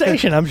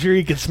conversation. I'm sure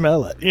you could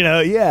smell it. Yeah.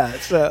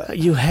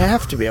 You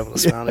have to be able to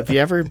smell it. Have you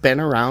ever been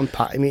around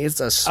pot? I mean, it's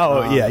a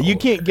strong you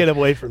can't get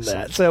away from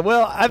that. So,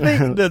 well, I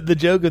think the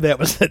joke of that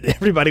was that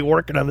everybody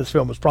working on this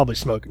film was probably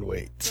smoking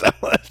weed. So,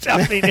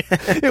 I mean,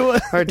 it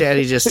was. Our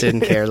daddy just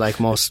didn't care, like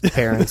most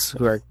parents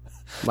who are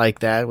like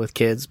that with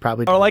kids,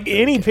 probably. Or like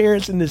any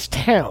parents in this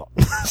town.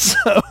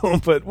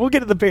 But we'll get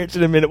to the parents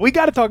in a minute. We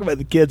got to talk about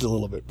the kids a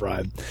little bit,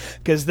 Brian,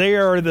 because they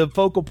are the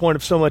focal point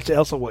of so much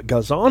else of what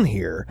goes on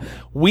here.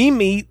 We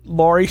meet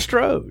Laurie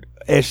Strode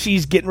as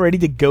she's getting ready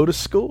to go to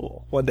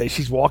school. One day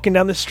she's walking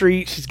down the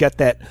street. She's got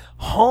that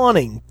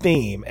haunting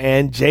theme.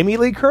 And Jamie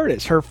Lee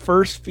Curtis, her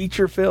first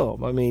feature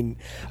film. I mean,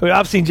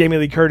 I've seen Jamie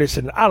Lee Curtis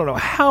in I don't know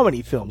how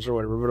many films or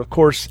whatever, but of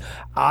course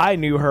I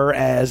knew her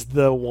as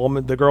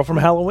the girl from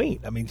Halloween.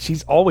 I mean,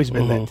 she's always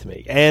been that to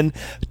me. And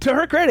to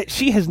her credit,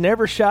 she has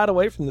never shied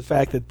away from the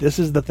fact that this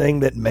is the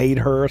thing that made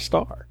her a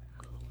star.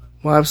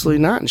 Well,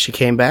 absolutely not. And she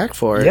came back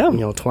for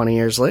it, 20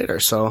 years later.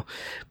 So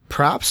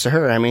props to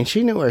her. I mean,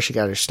 she knew where she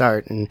got her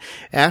start. And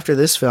after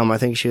this film, I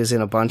think she was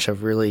in a bunch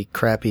of really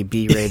crappy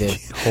B-rated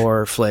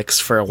horror flicks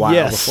for a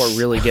while before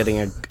really getting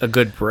a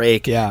good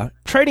break. Yeah.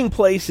 Trading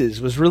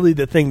Places was really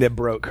the thing that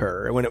broke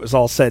her when it was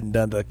all said and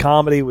done. The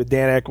comedy with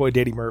Dan Aykroyd,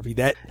 Eddie Murphy,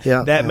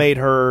 that made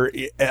her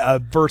a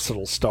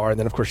versatile star. And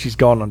then, of course, she's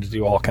gone on to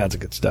do all kinds of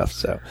good stuff.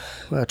 So,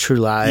 well, True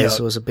Lies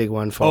was a big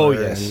one for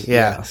her. Yes.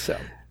 And, so.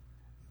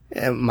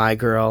 And My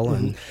Girl,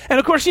 and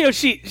of course,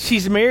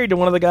 she's married to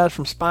one of the guys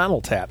from Spinal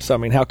Tap. So I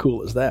mean, how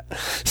cool is that?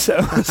 So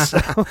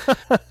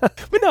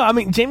but no, I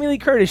mean, Jamie Lee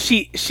Curtis,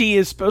 she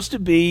is supposed to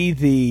be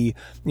the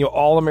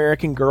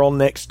all-American girl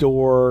next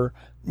door,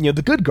 the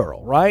good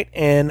girl, right?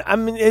 And I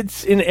mean,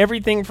 it's in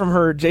everything from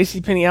her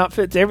JCPenney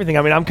outfit to everything.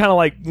 I mean, I'm kind of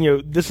like,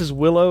 this is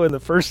Willow in the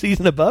first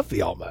season of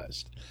Buffy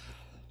almost.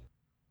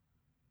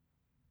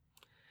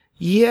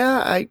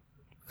 Yeah,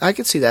 I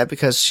could see that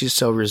because she's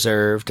so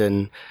reserved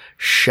and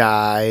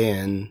shy,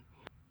 and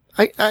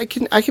I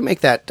can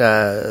make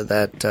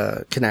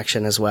that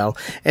connection as well.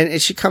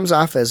 And she comes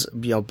off as,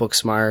 book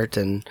smart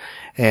and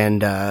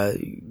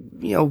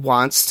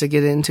wants to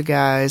get into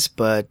guys,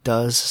 but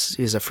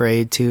is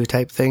afraid to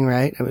type thing,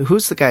 right? I mean,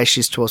 who's the guy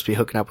she's supposed to be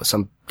hooking up with?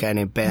 Some guy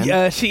named Ben?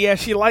 Yeah,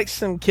 she likes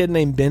some kid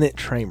named Bennett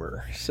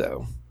Tramer,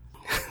 so.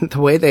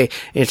 The way they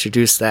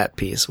introduced that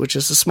piece, which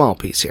is a small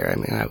piece here. I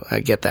mean,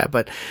 I get that,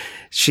 but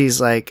she's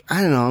like,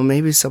 I don't know,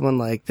 maybe someone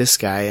like this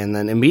guy. And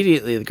then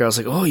immediately the girl's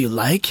like, oh, you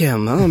like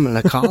him? Oh, I'm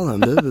going to call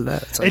him.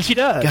 Like, and she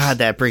does. God,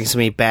 that brings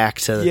me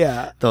back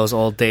to those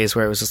old days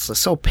where it was just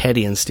so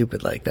petty and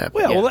stupid like that.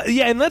 Well,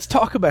 and let's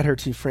talk about her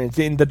two friends.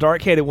 In the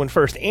dark-headed one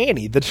first,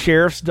 Annie, the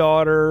sheriff's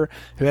daughter,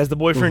 who has the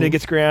boyfriend who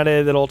gets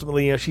grounded, that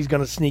ultimately, she's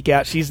going to sneak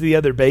out. She's the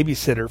other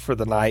babysitter for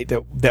the night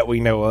that we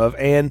know of.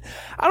 And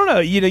I don't know,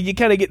 you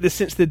kind of get the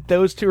sense that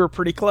those two are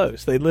pretty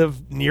close. They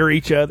live near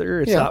each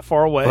other. It's not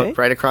far away.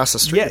 Right across the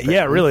street.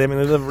 Yeah, really. I mean,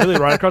 they live really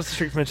right across the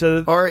street from each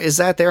other. Or is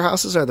that their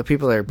houses or the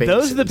people that are babysitting?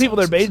 Those are the people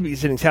that are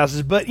babysitting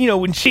houses. But,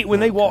 when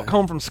they walk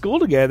home from school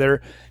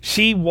together,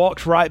 she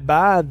walks right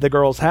by the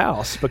girl's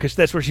house because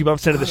that's where she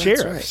bumps into the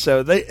sheriff. Right.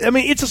 So,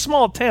 it's a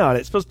small town.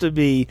 It's supposed to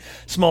be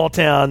small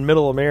town,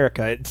 middle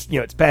America. It's,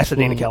 it's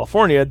Pasadena,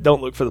 California.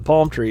 Don't look for the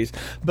palm trees.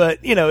 But,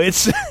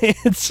 it's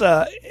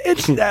I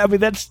mean,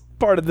 that's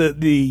part of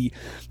the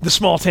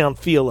small town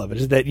feel of it,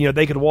 is that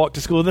they could walk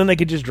to school, then they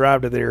could just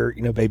drive to their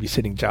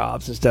babysitting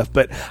jobs and stuff.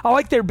 But I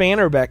like their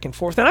banter back and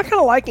forth, and I kind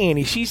of like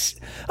Annie. She's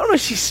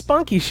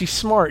spunky, she's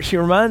smart. She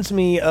reminds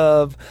me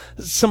of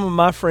some of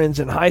my friends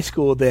in high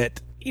school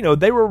that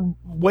they were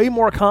way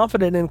more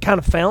confident and kind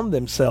of found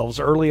themselves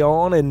early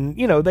on, and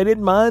they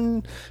didn't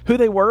mind who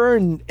they were,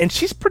 and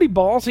she's pretty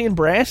ballsy and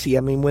brassy.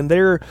 I mean, when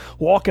they're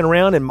walking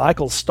around and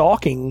Michael's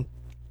stalking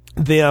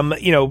them,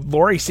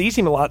 Laurie sees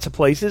him in lots of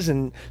places,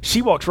 and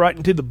she walks right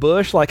into the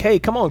bush like, hey,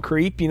 come on,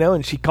 creep,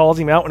 and she calls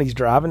him out when he's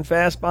driving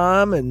fast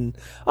by him, and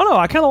I don't know,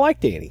 I kind of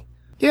like Annie.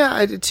 Yeah,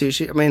 I did too.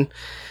 She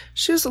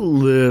was a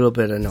little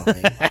bit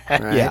annoying,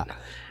 right? Yeah.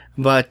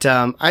 But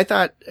I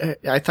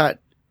thought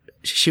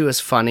she was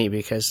funny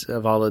because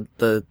of all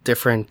the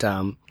different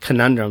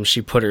conundrums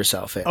she put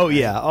herself in. Oh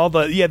yeah, all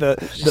the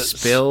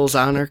spills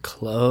on her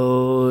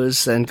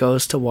clothes and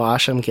goes to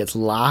wash them, gets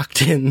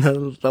locked in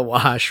the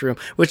washroom.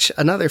 Which,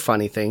 another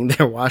funny thing,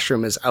 their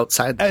washroom is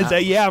outside the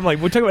house. Yeah, I'm like,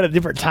 we're talking about a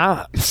different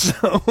time.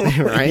 So,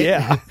 right?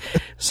 Yeah.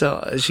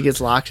 So she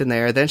gets locked in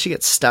there. Then she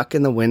gets stuck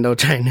in the window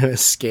trying to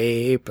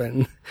escape,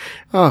 and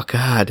oh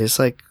god, it's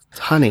like,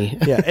 honey.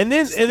 Yeah, and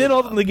then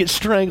ultimately gets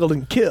strangled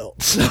and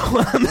killed. So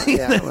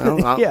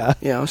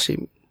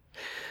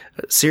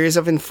a series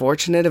of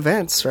unfortunate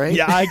events, right?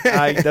 Yeah,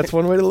 I that's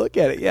one way to look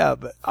at it. Yeah,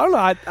 but I don't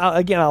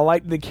know. I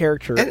like the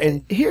character.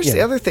 And here's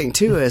the other thing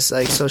too: is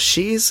like, so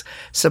she's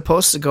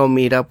supposed to go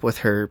meet up with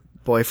her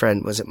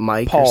boyfriend. Was it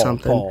Mike Paul, or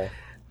something?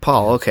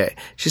 Paul. Okay,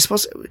 she's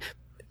supposed to.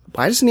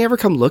 Why doesn't he ever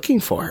come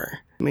looking for her?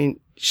 I mean,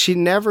 she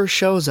never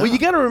shows up. Well, you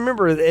got to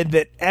remember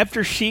that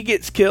after she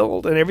gets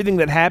killed and everything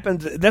that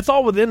happens, that's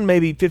all within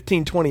maybe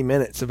 15, 20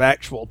 minutes of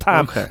actual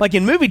time. Okay. Like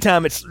in movie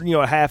time, it's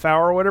a half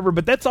hour or whatever,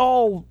 but that's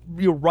all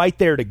right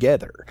there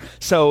together.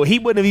 So he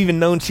wouldn't have even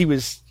known she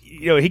was.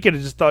 He could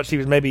have just thought she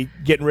was maybe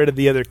getting rid of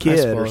the other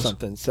kid or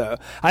something. So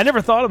I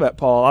never thought about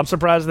Paul. I'm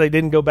surprised they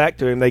didn't go back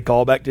to him. They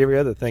call back to every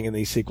other thing in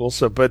these sequels.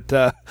 So, but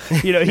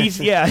he's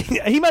he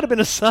might have been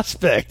a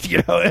suspect.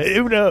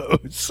 Who knows?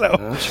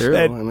 So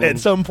true. At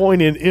some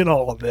point in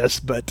all of this,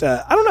 but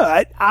I don't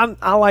know.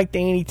 I like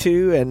Annie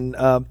too, and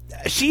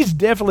she's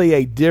definitely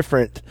a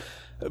different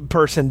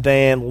person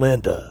than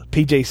Linda,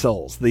 PJ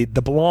Souls, the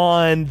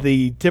blonde,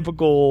 the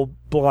typical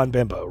blonde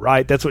bimbo,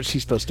 right? That's what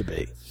she's supposed to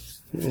be.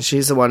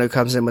 She's the one who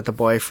comes in with the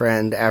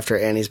boyfriend after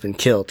Annie's been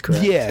killed,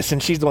 correct? Yes,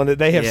 and she's the one that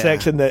they have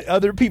sex in the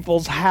other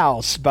people's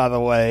house, by the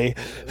way.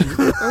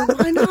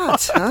 Why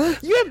not, huh?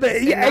 Yeah,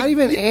 but not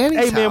even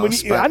Annie's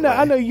house.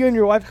 I know you and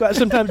your wife go out.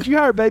 Sometimes you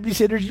hire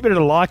babysitters, you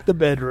better lock the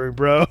bedroom,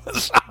 bro.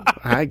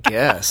 I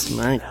guess.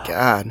 My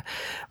God.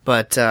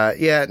 But,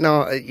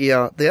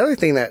 the other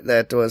thing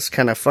that was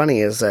kind of funny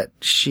is that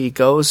she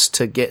goes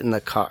to get in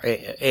the car,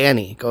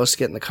 Annie goes to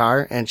get in the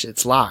car, and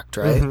it's locked,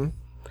 right? Mm-hmm.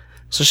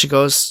 So she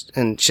goes,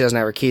 and she doesn't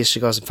have her keys.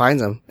 She goes and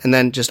finds them, and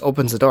then just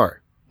opens the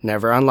door.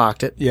 Never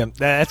unlocked it. Yeah,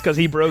 that's because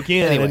he broke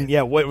in, anyway.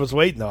 And what was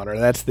waiting on her?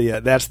 That's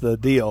the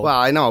deal. Well,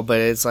 I know,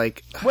 but it's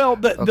like,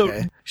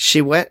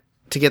 she went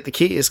to get the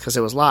keys because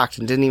it was locked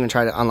and didn't even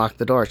try to unlock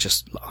the door.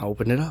 Just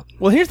open it up.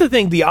 Well, here's the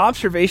thing. The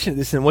observation of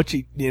this and what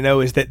you know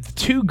is that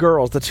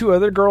the two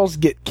other girls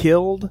get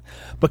killed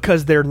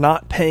because they're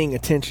not paying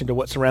attention to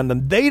what's around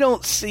them. They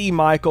don't see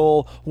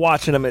Michael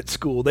watching them at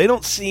school. They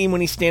don't see him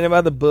when he's standing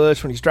by the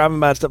bush, when he's driving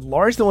by and stuff.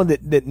 Laurie's the one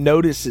that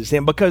notices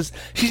him because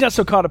she's not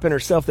so caught up in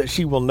herself that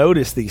she will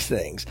notice these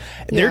things.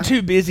 Yeah. They're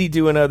too busy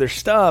doing other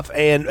stuff.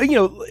 And,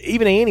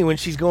 even Annie, when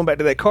she's going back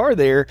to that car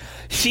there,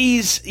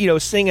 she's,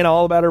 singing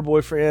all about her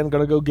boyfriend, going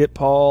going to go get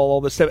Paul,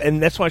 all this stuff.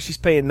 And that's why she's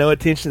paying no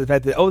attention to the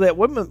fact that, that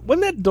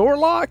wasn't that door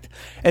locked?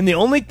 And the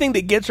only thing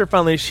that gets her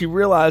finally is she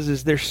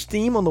realizes there's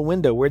steam on the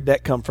window. Where'd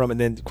that come from? And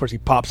then, of course, he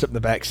pops up in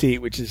the back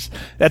seat,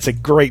 that's a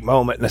great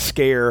moment and a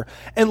scare.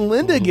 And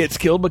Linda gets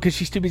killed because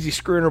she's too busy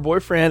screwing her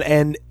boyfriend.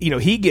 And,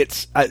 he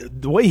gets,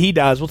 the way he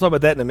dies, we'll talk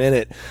about that in a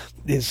minute,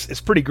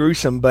 is pretty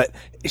gruesome. But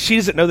she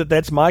doesn't know that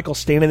that's Michael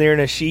standing there in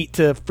a sheet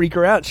to freak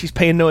her out. She's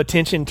paying no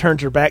attention,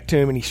 turns her back to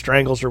him, and he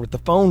strangles her with the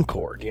phone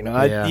cord.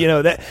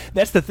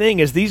 That's the thing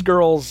is these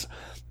girls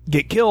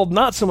get killed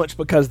not so much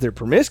because they're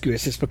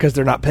promiscuous, it's because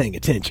they're not paying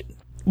attention.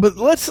 But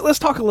let's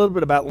talk a little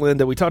bit about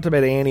Linda. We talked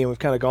about Annie, and we've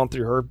kind of gone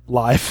through her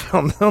life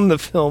on the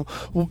film.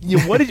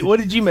 What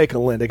did you make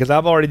of Linda? Because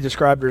I've already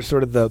described her as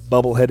sort of the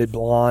bubble-headed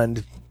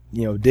blonde,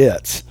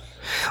 ditz.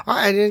 Well,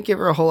 I didn't give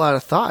her a whole lot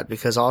of thought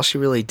because all she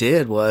really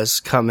did was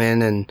come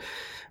in and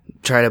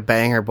try to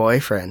bang her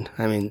boyfriend.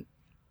 I mean,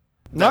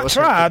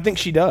 I think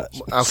she does.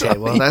 Okay,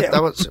 well,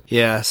 that was...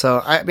 Yeah, so,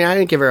 I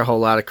didn't give her a whole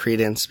lot of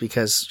credence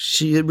because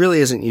she really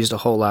isn't used a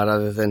whole lot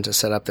other than to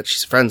set up that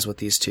she's friends with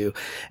these two,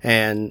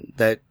 and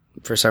that,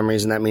 for some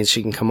reason, that means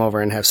she can come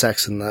over and have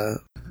sex in the...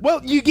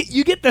 Well, you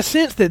get the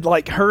sense that,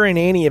 like, her and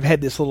Annie have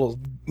had this little,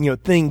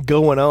 thing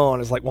going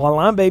on. It's like, while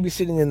I'm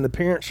babysitting and the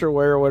parents are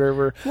away or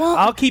whatever,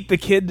 I'll keep the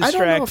kid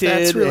distracted. I don't know if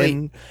that's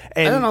really...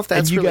 I don't know if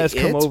that's you really guys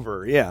come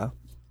over, yeah.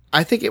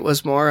 I think it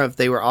was more of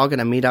they were all going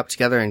to meet up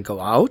together and go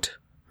out.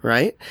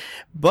 Right?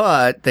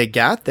 But they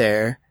got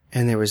there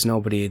and there was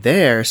nobody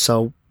there.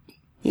 So,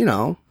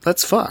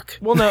 let's fuck.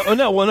 Well,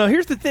 no.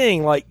 Here's the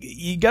thing. Like,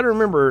 you got to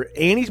remember,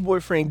 Annie's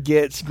boyfriend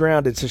gets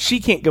grounded, so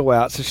she can't go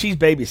out. So she's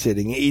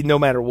babysitting no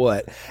matter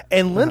what.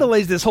 And Linda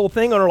lays this whole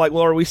thing on her, like,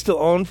 well, are we still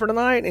on for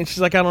tonight? And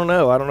she's like, I don't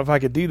know. I don't know if I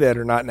could do that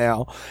or not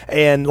now.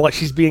 And like,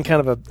 she's being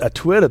kind of a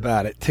twit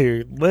about it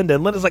to Linda.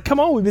 And Linda's like,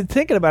 come on, we've been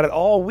thinking about it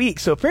all week.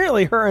 So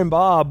apparently her and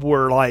Bob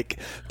were like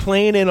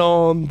planning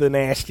on the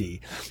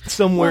nasty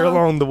somewhere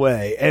along the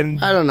way.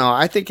 And I don't know.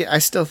 I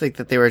still think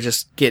that they were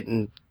just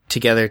getting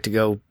together to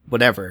go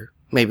whatever,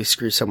 maybe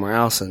screw somewhere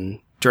else and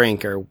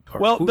drink or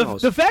well, who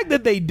knows. The fact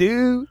that they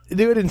do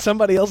it in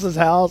somebody else's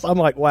house, I'm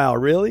like, wow,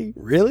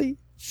 really?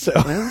 So,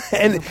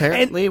 and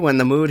apparently when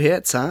the mood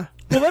hits, huh?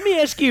 Well, let me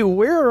ask you,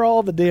 where are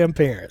all the damn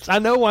parents? I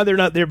know why they're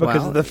not there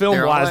because of the film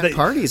they're wise. All at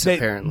parties,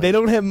 apparently. They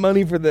don't have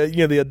money for the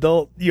the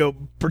adult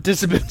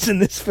participants in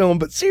this film.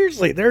 But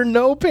seriously, there are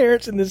no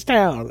parents in this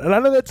town, and I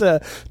know that's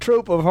a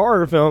trope of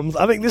horror films.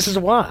 I think this is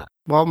why.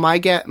 Well, my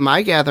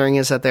gathering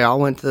is that they all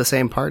went to the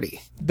same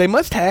party. They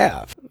must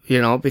have.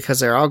 Because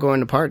they're all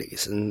going to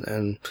parties,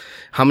 and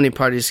how many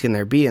parties can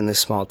there be in this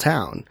small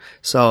town?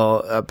 So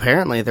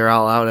apparently they're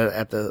all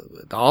out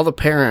all the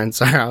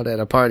parents are out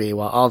at a party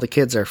while all the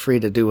kids are free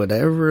to do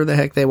whatever the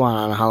heck they want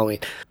on Halloween.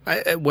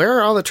 Where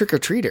are all the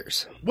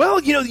trick-or-treaters?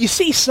 Well, you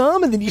see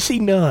some and then you see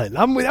none.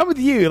 I'm with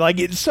you. Like,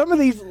 some of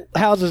these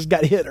houses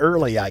got hit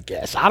early, I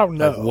guess. I don't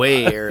know. Like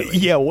way early.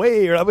 Yeah,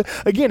 way early. I mean,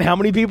 again, how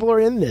many people are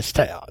in this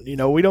town?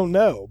 We don't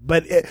know.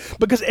 But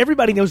because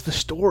everybody knows the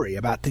story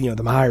about the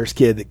Myers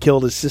kid that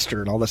killed his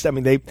sister and all this. I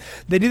mean, they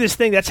do this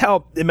thing. That's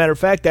how, as a matter of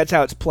fact, that's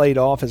how it's played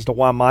off as to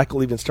why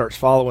Michael even starts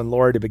following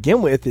Laura to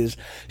begin with, is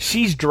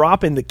she's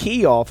dropping the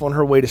key off on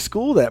her way to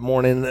school that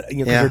morning,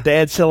 because her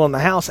dad's selling the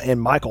house,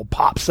 and Michael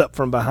pops up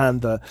from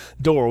behind the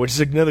door, which is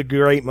another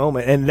great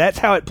moment. And that's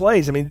how it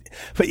plays. I mean,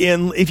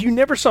 if you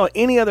never saw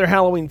any other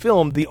Halloween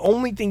film, the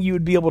only thing you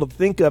would be able to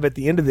think of at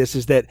the end of this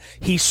is that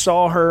he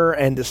saw her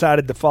and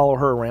decided to follow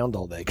her around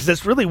all day, because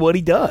that's really what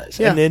he does.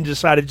 And then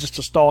decided just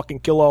to stalk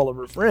and kill all of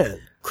her friends.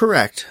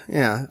 Correct.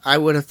 Yeah. I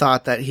would have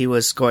thought that he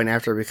was going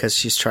after her because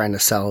she's trying to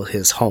sell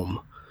his home.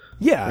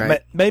 Yeah,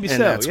 right? Maybe and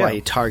so. That's why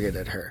he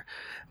targeted her.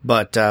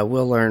 But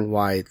we'll learn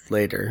why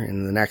later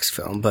in the next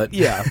film. But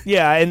yeah,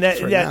 and that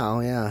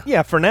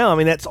for now, I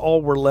mean, that's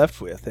all we're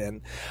left with.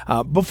 And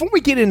before we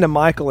get into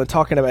Michael and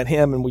talking about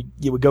him, and we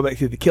go back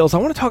through the kills, I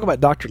want to talk about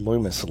Dr.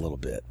 Loomis a little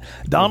bit.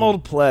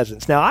 Donald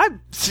Pleasance. Now, I've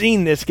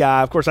seen this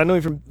guy. Of course, I know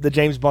him from the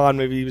James Bond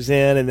movie he was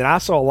in, and then I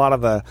saw a lot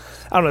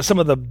of some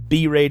of the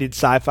B-rated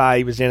sci-fi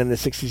he was in the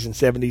 60s and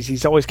 70s.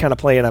 He's always kind of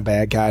playing a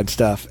bad guy and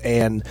stuff.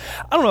 And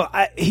I don't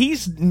know,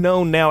 he's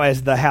known now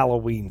as the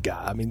Halloween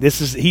guy. I mean,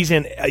 he's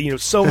in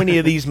so many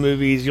of these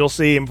movies. You'll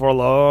see him for a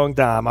long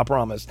time, I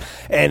promise.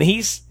 And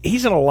he's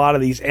in a lot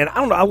of these. And I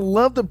don't know, I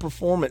love the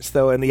performance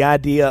though, and the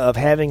idea of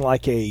having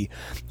like a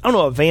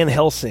Van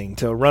Helsing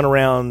to run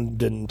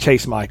around and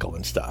chase Michael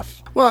and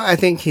stuff. Well, I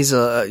think he's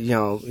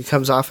he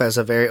comes off as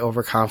a very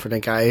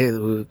overconfident guy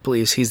who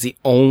believes he's the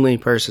only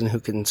person who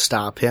can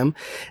stop him.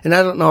 And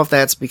I don't know if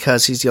that's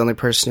because he's the only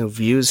person who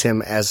views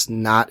him as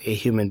not a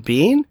human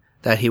being,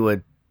 that he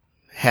would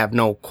have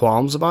no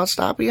qualms about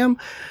stopping him,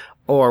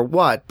 or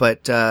what,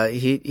 but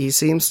he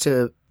seems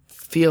to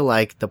feel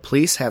like the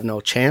police have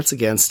no chance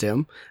against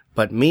him,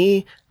 but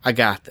me, I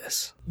got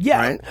this.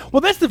 Yeah. Right?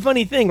 Well, that's the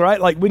funny thing, right?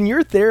 Like when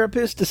your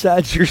therapist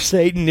decides you're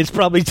Satan, it's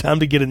probably time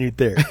to get a new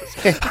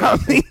therapist.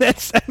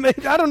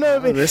 I don't know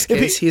if in this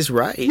case he's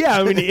right. Yeah,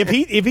 I mean, if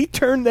he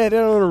turned that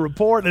in on a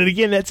report, and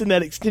again, that's in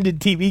that extended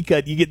TV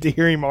cut, you get to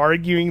hear him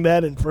arguing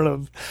that in front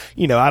of,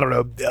 I don't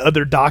know,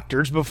 other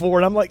doctors before,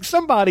 and I'm like,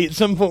 somebody at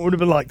some point would have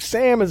been like,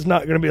 Sam is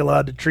not going to be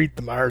allowed to treat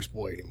the Myers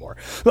boy anymore.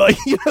 Like,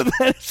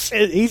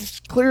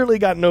 he's clearly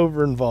gotten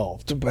over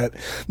involved, but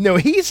no,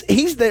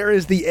 he's there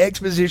as the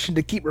exposition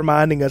to keep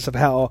reminding us of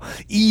how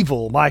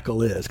evil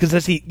Michael is,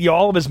 because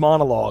all of his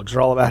monologues are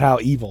all about how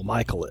evil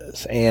Michael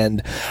is.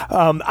 And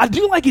I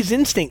do like his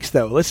instincts,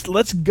 though.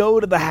 Let's go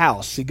to the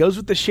house. He goes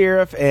with the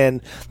sheriff,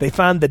 and they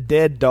find the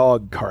dead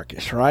dog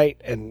carcass,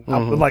 right? And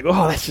I'm like,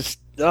 oh, that's just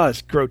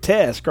it's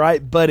grotesque,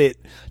 right? But it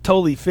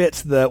totally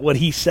fits what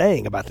he's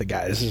saying about the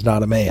guy. This is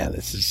not a man.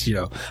 This is,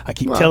 I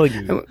keep telling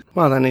you.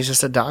 Well, then he's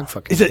just a dog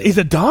fucking. He's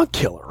a dog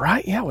killer,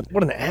 right? Yeah.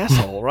 What an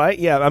asshole, right?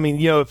 Yeah. I mean,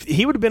 if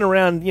he would have been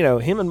around,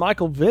 him and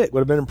Michael Vick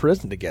would have been in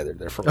prison together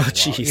there for a while.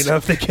 Jeez.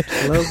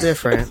 A little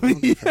different.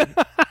 Yeah.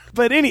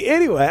 But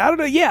anyway, I don't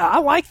know. Yeah, I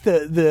like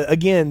the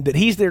again that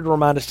he's there to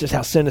remind us just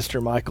how sinister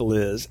Michael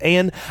is,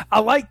 and I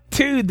like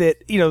too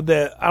that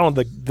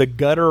the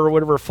gutter or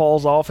whatever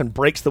falls off and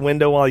breaks the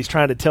window while he's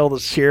trying to tell the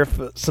sheriff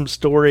some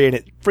story, and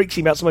it freaks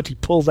him out so much he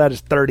pulls out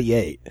his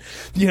 .38.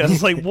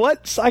 It's like,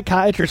 what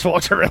psychiatrist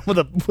walks around with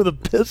a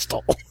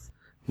pistol?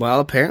 Well,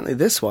 apparently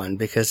this one,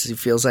 because he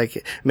feels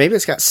like maybe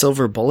it's got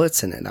silver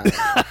bullets in it.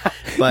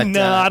 But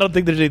no, I don't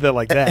think there's anything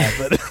like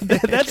that.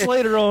 But that's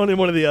later on in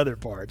one of the other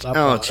parts. Oh,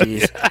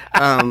 jeez.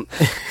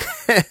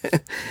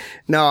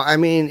 No, I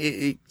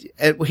mean,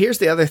 here's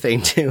the other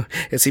thing too: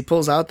 is he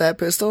pulls out that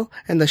pistol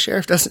and the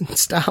sheriff doesn't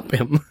stop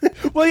him.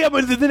 Well, yeah,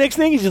 but the next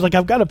thing he's just like,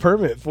 "I've got a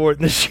permit for it,"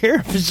 and the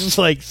sheriff is just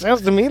like,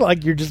 "Sounds to me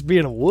like you're just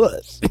being a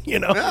wuss,"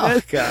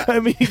 Oh, God. I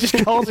mean, he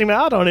just calls him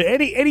out on it,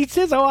 and he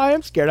says, "Oh, I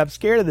am scared. I'm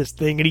scared of this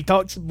thing," and he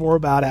talks more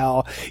about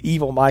how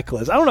evil Michael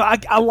is. I don't know.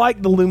 I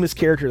like the Loomis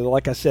character.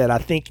 Like I said, I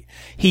think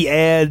he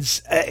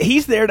adds.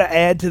 He's there to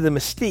add to the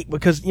mystique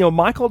because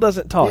Michael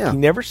doesn't talk. Yeah. He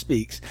never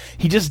speaks.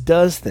 He just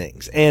does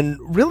things, and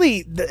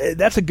really,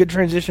 that's a good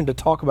transition to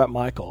talk about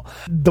Michael.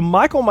 The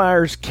Michael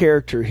Myers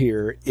character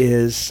here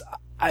is.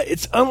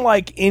 It's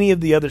unlike any of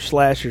the other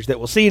slashers that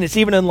we'll see, and it's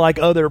even unlike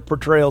other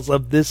portrayals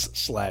of this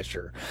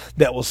slasher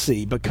that we'll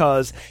see,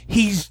 because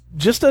he's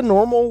just a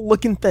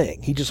normal-looking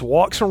thing. He just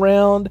walks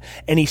around,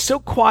 and he's so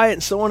quiet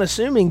and so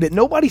unassuming that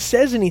nobody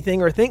says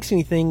anything or thinks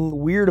anything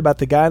weird about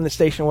the guy in the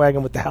station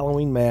wagon with the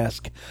Halloween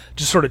mask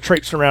just sort of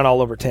traipsing around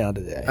all over town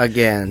today.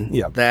 Again,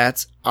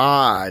 that's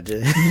odd.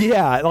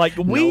 Yeah, like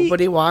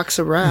nobody walks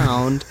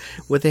around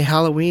with a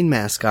Halloween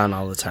mask on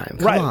all the time.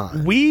 Come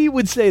on. We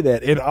would say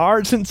that in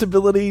our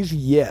sensibilities,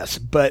 yes,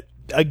 but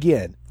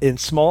again, in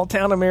small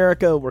town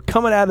America, we're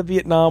coming out of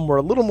Vietnam. We're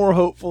a little more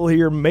hopeful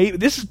here. Maybe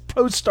this is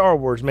post Star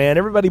Wars, man.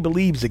 Everybody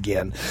believes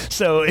again.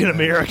 So in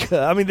America,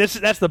 I mean,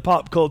 that's the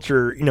pop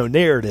culture,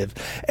 narrative,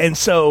 and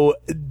so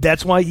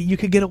that's why you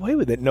could get away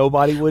with it.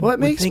 Nobody would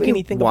think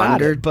anything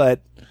about it.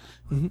 But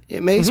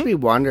it makes me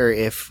wonder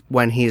if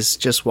when he's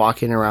just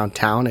walking around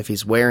town, if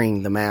he's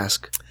wearing the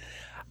mask.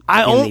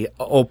 In the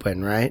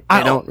open, right?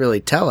 They don't really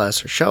tell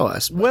us or show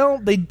us. But.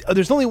 Well,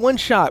 there's only one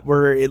shot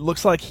where it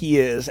looks like he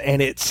is, and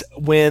it's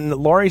when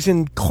Laurie's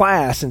in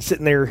class and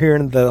sitting there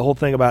hearing the whole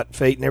thing about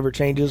fate never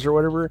changes or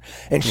whatever,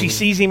 and she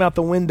sees him out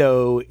the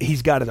window.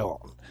 He's got it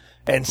on.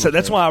 And so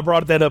that's why I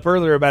brought that up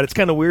earlier about it's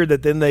kind of weird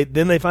that then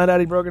they find out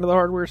he broke into the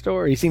hardware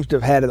store. He seems to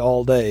have had it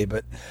all day,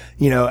 but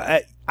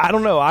I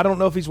don't know. I don't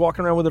know if he's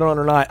walking around with it on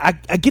or not.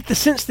 I get the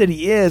sense that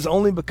he is,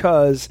 only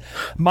because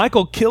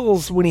Michael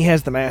kills when he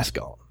has the mask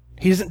on.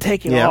 He isn't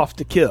taking off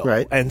to kill.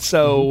 Right. And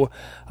so,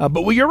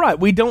 but you're right.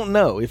 We don't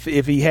know if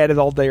he had it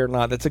all day or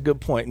not. That's a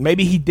good point.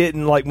 Maybe he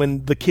didn't, like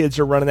when the kids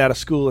are running out of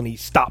school and he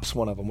stops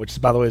one of them,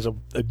 which, by the way, is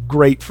a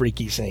great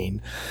freaky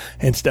scene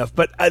and stuff.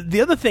 But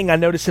the other thing I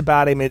noticed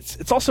about him,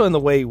 it's also in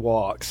the way he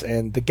walks.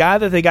 And the guy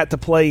that they got to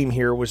play him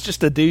here was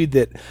just a dude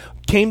that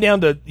came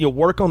down to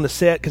work on the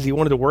set because he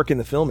wanted to work in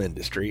the film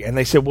industry. And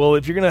they said, well,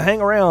 if you're going to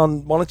hang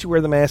around, why don't you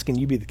wear the mask and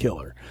you be the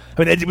killer?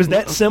 I mean, it was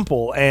that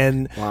simple.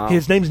 And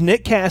his name's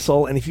Nick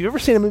Castle. And if you've ever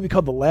seen a movie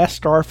called The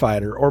Last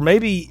Starfighter, or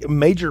maybe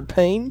Major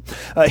Payne,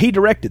 he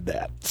directed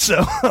that.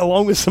 So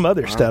along with some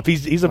other stuff,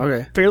 he's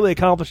a fairly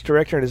accomplished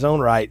director in his own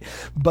right.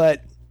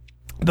 But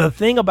the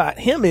thing about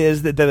him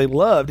is that they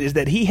loved is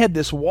that he had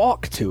this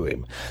walk to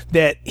him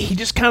that he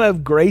just kind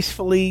of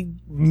gracefully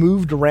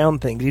moved around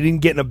things. He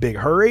didn't get in a big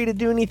hurry to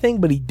do anything,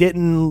 but he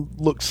didn't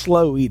look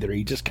slow either.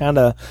 He just kind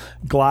of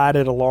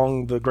glided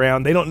along the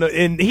ground. They don't know,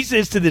 and he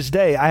says to this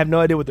day, I have no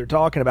idea what they're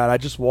talking about. I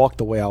just walk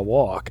the way I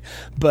walk.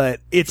 But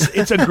it's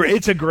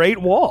a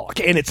great walk,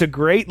 and it's a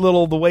great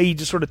little the way he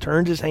just sort of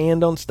turns his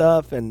hand on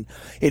stuff, and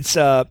it's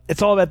all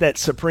about that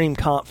supreme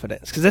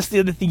confidence, because that's the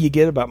other thing you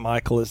get about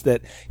Michael is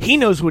that he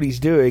knows what he's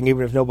doing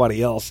even if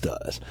nobody else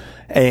does.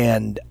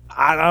 And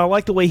I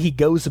like the way he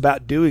goes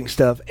about doing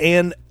stuff.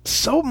 And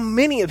so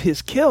many of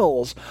his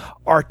kills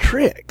are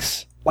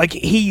tricks. Like,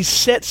 he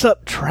sets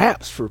up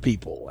traps for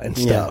people and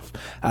stuff.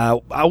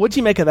 What'd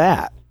you make of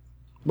that?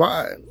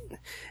 Well,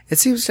 it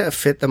seems to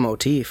fit the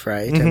motif,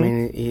 right? I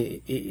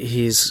mean,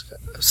 he's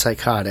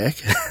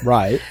psychotic.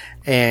 Right.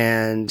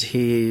 And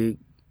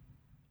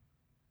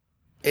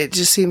it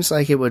just seems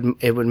like it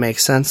would make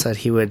sense that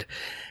he would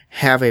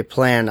have a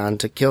plan on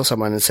to kill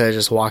someone instead of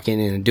just walking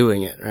in and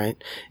doing it,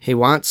 right? He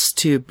wants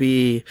to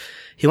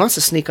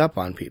sneak up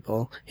on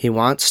people. He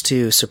wants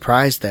to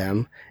surprise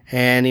them,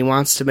 and he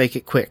wants to make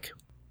it quick.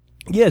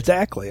 Yeah,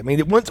 exactly. I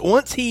mean,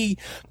 once he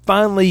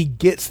finally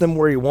gets them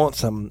where he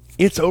wants them,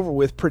 it's over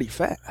with pretty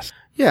fast.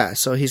 Yeah,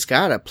 so he's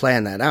got to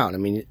plan that out. I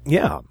mean,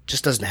 yeah, it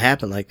just doesn't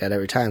happen like that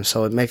every time.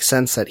 So it makes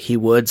sense that he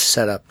would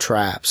set up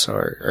traps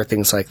or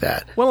things like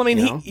that. Well, I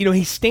mean,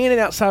 he's standing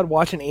outside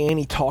watching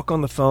Annie talk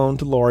on the phone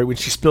to Laurie when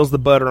she spills the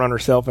butter on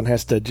herself and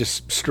has to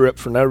just strip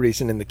for no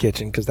reason in the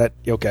kitchen because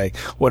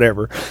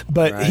whatever.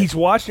 But he's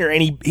watching her,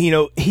 and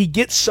he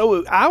gets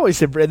so. I always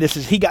have read this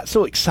as he got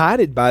so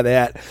excited by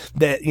that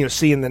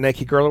seeing the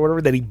naked girl or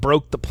whatever that he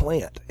broke the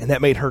plant, and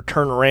that made her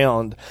turn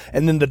around.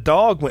 And then the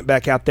dog went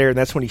back out there, and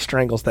that's when he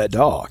strangles that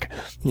dog.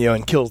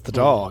 And kills the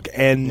dog.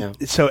 And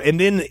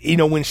then,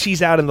 when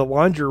she's out in the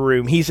laundry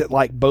room, he's at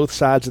like both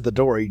sides of the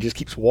door. He just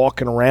keeps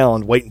walking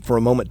around waiting for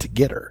a moment to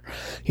get her,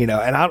 and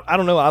I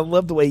don't know. I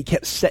love the way he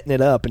kept setting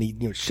it up, and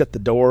he'd, shut the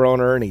door on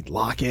her and he'd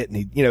lock it,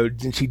 and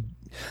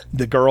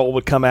the girl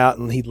would come out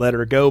and he'd let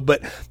her go.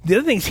 But the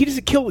other thing is he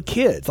doesn't kill the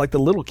kids, like the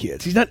little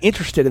kids. He's not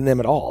interested in them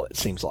at all. It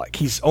seems like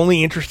he's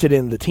only interested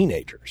in the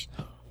teenagers.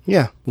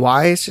 Yeah.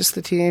 Why it's just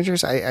the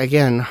teenagers? I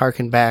again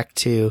harken back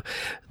to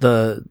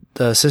the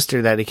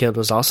sister that he killed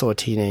was also a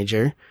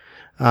teenager.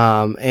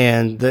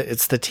 And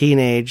it's the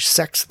teenage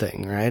sex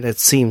thing, right? It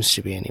seems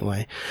to be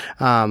anyway.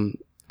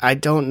 I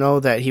don't know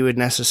that he would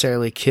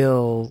necessarily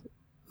kill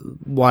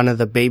one of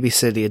the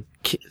babysat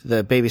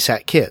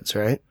kids,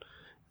 right?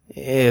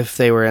 If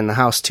they were in the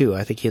house too,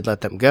 I think he'd let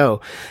them go.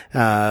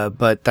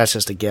 But that's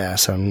just a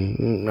guess. I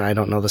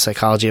don't know the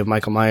psychology of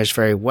Michael Myers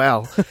very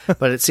well,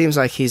 but it seems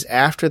like he's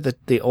after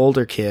the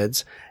older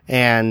kids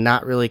and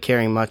not really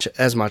caring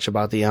as much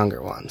about the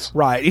younger ones.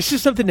 Right. It's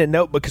just something to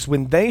note because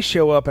when they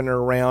show up and are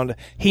around,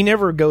 he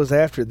never goes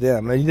after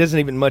them. He doesn't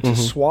even much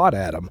as swat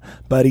at them,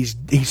 but he's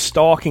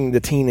stalking the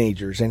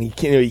teenagers, and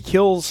he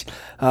kills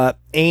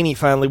Annie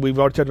finally. We've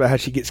already talked about how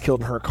she gets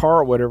killed in her car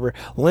or whatever.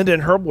 Linda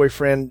and her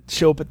boyfriend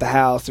show up at the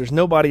house. There's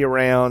nobody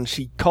around.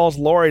 She calls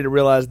Laurie to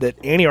realize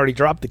that Annie already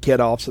dropped the kid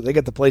off, so they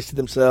got the place to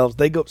themselves.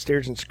 They go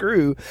upstairs and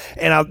screw.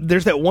 And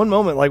there's that one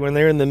moment, like when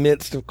they're in the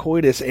midst of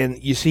coitus,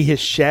 and you see his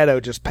shadow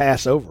just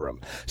pass over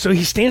him. So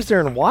he stands there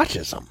and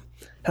watches them.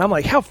 And I'm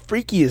like, how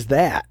freaky is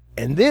that?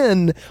 And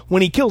then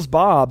when he kills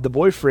Bob, the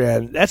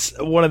boyfriend, that's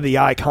one of the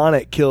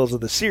iconic kills of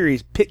the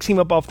series, picks him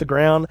up off the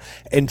ground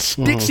and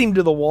sticks him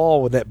to the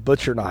wall with that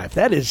butcher knife.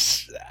 That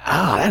is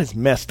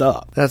messed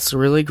up. That's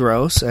really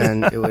gross,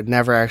 and it would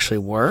never actually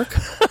work.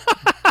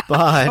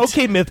 But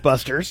okay,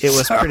 Mythbusters. It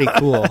was pretty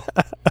cool.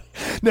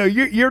 No,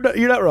 you're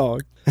not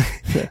wrong.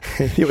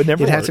 It would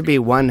never. It'd have to be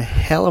one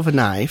hell of a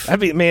knife.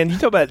 Man, you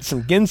talk about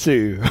some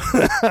Ginsu.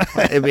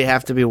 It'd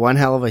have to be one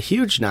hell of a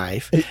huge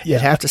knife. Yeah.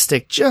 It'd have to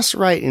stick just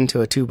right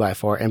into a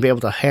 2x4 and be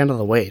able to handle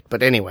the weight.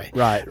 But anyway,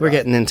 we're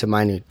getting into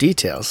minute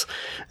details.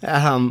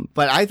 But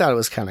I thought it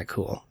was kind of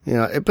cool,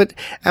 But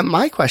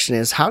my question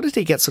is, how did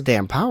he get so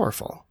damn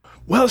powerful?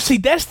 Well, see,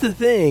 that's the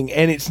thing,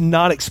 and it's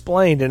not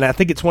explained, and I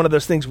think it's one of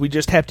those things we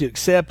just have to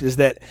accept is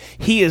that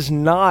he is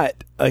not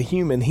a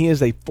human. He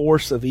is a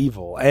force of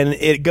evil, and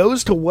it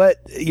goes to what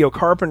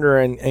Carpenter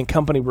and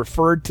company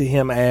referred to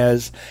him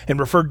as and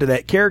referred to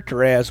that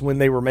character as when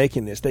they were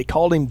making this. They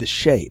called him the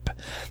Shape,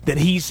 that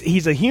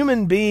he's a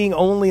human being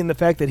only in the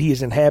fact that he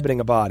is inhabiting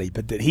a body,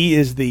 but that he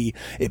is the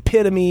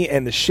epitome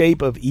and the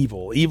shape of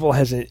evil. Evil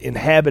has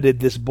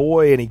inhabited this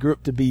boy, and he grew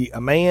up to be a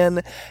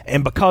man,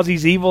 and because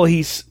he's evil,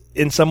 he's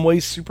in some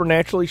ways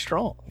supernaturally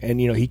strong, and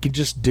he can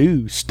just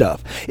do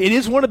stuff. It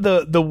is one of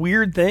the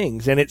weird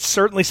things, and it's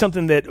certainly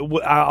something that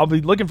I'll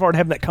be looking forward to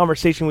having that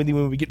conversation with you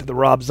when we get to the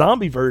Rob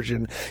Zombie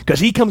version,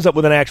 because he comes up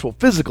with an actual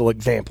physical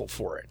example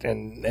for it,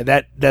 and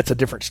that's a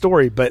different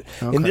story. But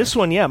in this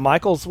one,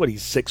 Michael's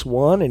he's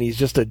 6'1", and he's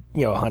just a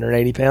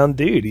 180-pound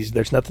dude.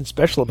 There's nothing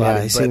special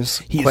about him,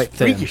 but he's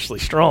freakishly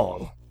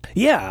strong.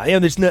 Yeah,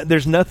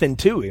 there's nothing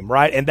to him,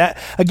 right? And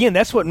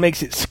that's what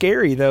makes it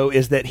scary, though,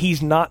 is that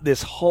he's not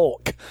this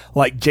Hulk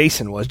like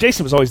Jason was.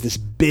 Jason was always this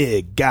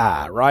big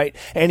guy, right?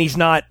 And he's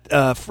not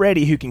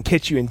Freddy, who can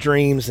catch you in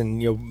dreams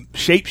and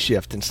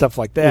shapeshift and stuff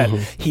like that.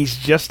 He's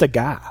just a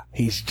guy.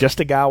 He's just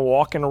a guy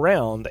walking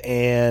around,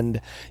 and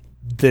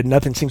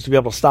nothing seems to be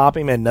able to stop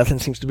him, and nothing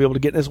seems to be able to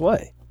get in his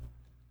way.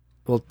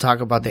 We'll talk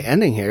about the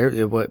ending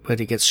here, but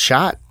he gets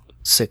shot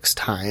 6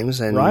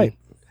 times, and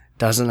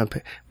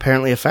doesn't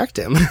apparently affect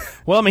him.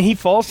 Well, he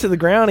falls to the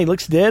ground, he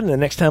looks dead, and the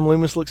next time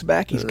Loomis looks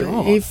back, he's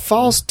gone. He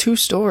falls 2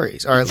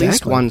 stories, or at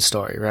least 1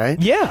 story,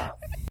 right? Yeah.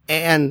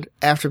 And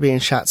after being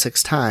shot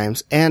 6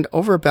 times, and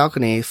over a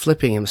balcony,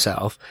 flipping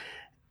himself,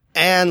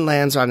 and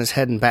lands on his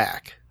head and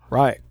back.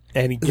 Right.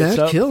 And he gets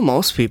That'd kill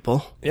most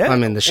people. Yeah. I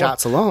mean, the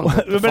shots alone.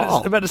 I'm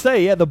about to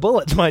say, yeah, the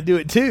bullets might do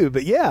it too.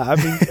 But yeah, I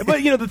mean,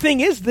 but the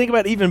thing is, think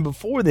about even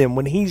before them,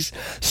 when he's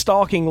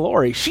stalking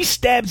Lori, she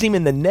stabs him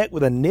in the neck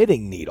with a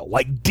knitting needle,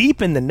 like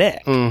deep in the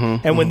neck.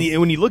 And when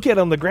you look at it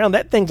on the ground,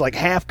 that thing's like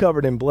half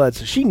covered in blood.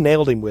 So she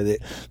nailed him with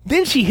it.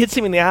 Then she hits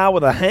him in the eye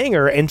with a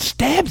hanger and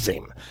stabs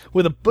him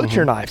with a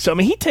butcher knife. So I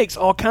mean, he takes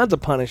all kinds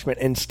of punishment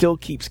and still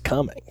keeps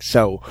coming.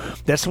 So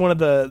that's one of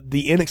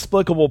the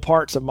inexplicable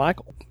parts of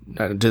Michael.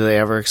 Do they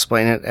ever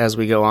explain it as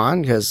we go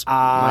on? Because my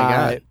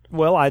God.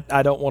 Well,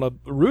 I don't want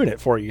to ruin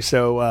it for you,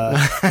 so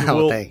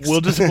thanks.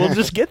 we'll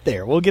just get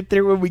there. We'll get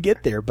there when we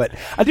get there. But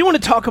I do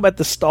want to talk about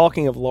the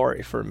stalking of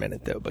Lori for a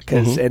minute, though,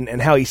 because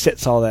and how he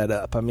sets all that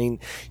up. I mean,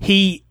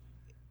 she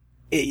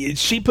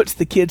puts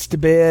the kids to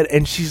bed,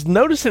 and she's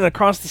noticing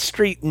across the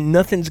street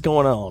nothing's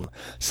going on.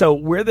 So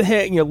where the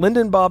heck,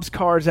 Linda and Bob's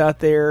car's out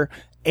there,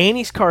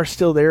 Annie's car's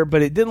still there,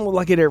 but it didn't look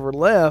like it ever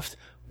left.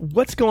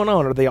 What's going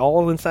on? Are they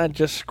all inside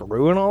just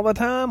screwing all the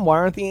time? Why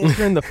aren't they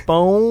answering the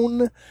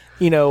phone?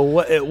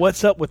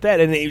 What's up with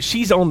that? And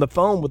she's on the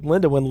phone with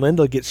Linda when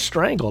Linda gets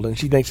strangled, and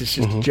she thinks it's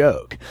just a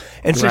joke.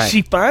 And so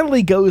she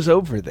finally goes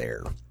over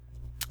there.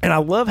 And I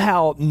love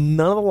how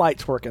none of the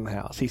lights work in the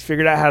house. He's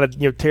figured out how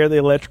to tear the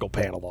electrical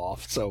panel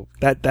off. So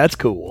that's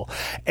cool.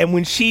 And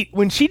when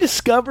she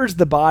discovers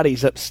the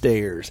bodies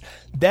upstairs,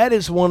 that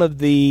is one of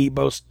the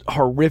most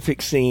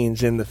horrific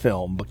scenes in the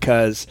film,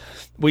 because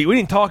we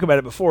didn't talk about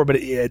it before, but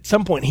at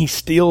some point he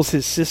steals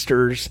his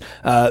sister's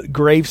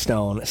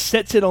gravestone,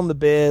 sets it on the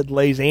bed,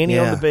 lays Annie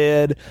on the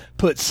bed,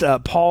 puts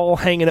Paul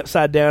hanging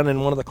upside down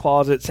in one of the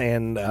closets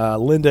and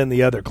Linda in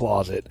the other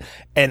closet,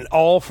 and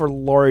all for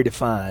Lori to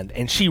find.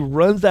 And she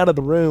runs out of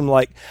the room.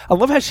 Like, I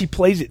love how she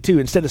plays it too.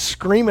 Instead of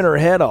screaming her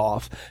head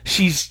off,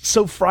 she's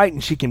so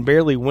frightened she can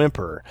barely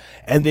whimper.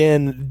 And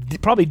then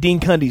probably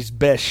Dean Cundy's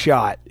best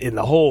shot in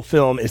the whole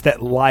film is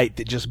that light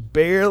that just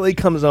barely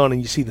comes on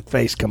and you see the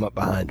face come up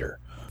behind her.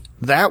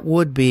 That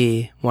would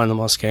be one of the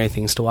most scary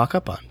things to walk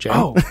up on, Jay.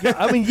 Oh, yeah,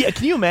 I mean, yeah,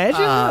 can you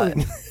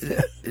imagine?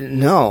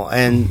 No,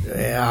 and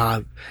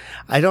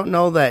I don't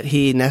know that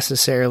he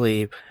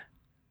necessarily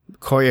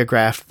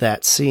choreographed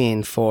that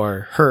scene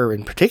for her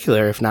in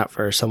particular, if not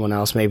for someone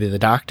else, maybe the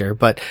doctor.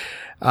 But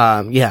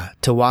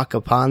to walk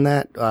upon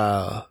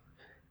that,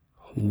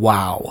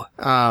 wow.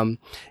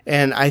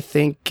 And I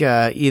think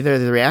either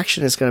the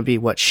reaction is going to be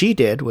what she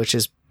did, which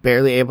is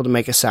barely able to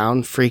make a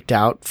sound, freaked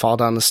out, fall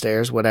down the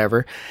stairs,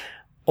 whatever,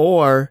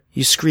 or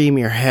you scream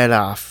your head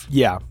off.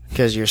 Yeah.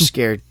 Because you're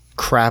scared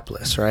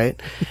crapless,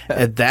 right?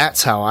 And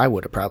that's how I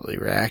would have probably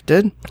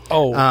reacted.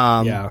 Oh,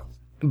 yeah.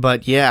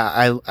 But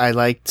yeah, I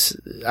liked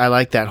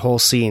that whole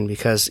scene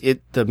because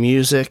the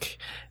music,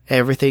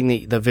 everything,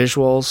 the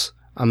visuals,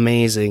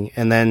 amazing.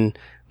 And then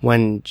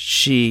when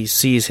she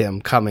sees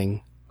him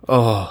coming,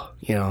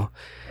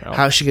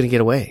 how's she going to get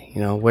away?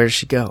 Where does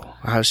she go?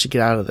 How does she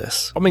get out of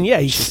this? I mean,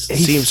 yeah, he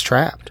seems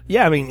trapped.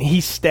 Yeah, I mean,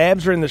 he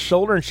stabs her in the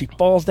shoulder and she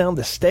falls down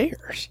the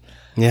stairs.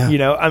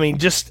 Yeah. I mean,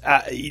 just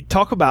you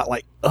talk about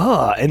like,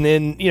 and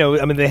then,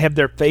 they have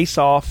their face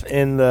off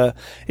and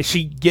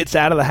she gets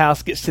out of the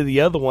house, gets to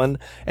the other one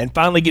and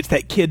finally gets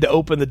that kid to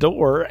open the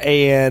door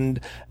and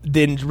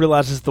then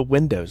realizes the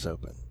window's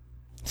open.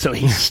 So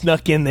he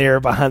snuck in there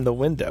behind the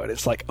window, and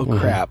it's like, oh,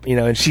 crap,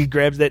 and she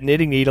grabs that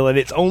knitting needle, and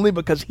it's only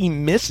because he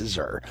misses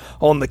her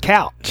on the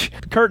couch.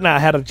 Kurt and I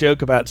had a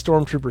joke about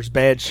Stormtroopers'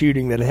 bad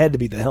shooting that it had to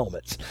be the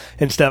helmets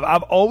and stuff.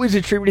 I've always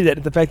attributed that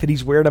to the fact that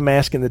he's wearing a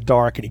mask in the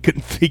dark, and he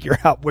couldn't figure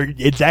out where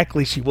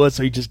exactly she was,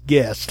 so he just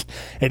guessed,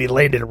 and he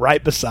landed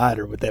right beside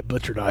her with that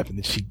butcher knife, and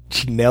then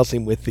she nails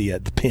him with the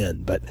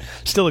pin. But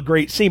still a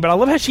great scene. But I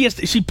love how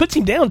she puts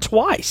him down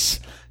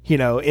twice.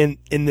 In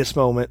this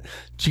moment.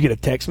 Did you get a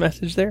text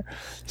message there?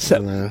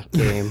 So,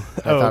 game.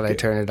 I thought I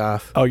turned it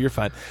off. Oh, you're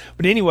fine.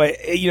 But anyway,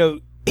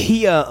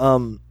 he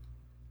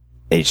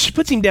she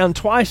puts him down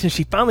twice, and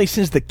she finally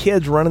sends the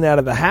kids running out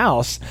of the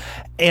house.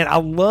 And I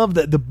love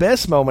that the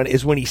best moment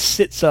is when he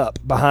sits up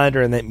behind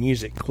her and that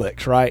music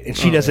clicks, right? And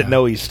she doesn't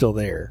know he's still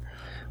there.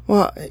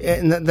 Well,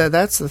 and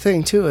that's the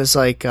thing too. Is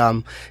like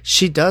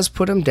she does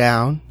put him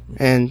down,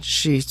 and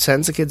she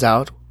sends the kids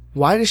out.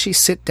 Why does she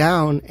sit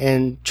down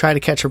and try to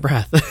catch her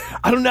breath?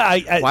 I don't know.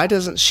 Why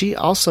doesn't she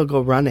also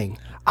go running?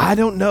 I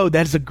don't know.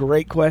 That's a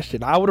great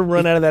question. I would have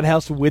run out of that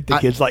house with the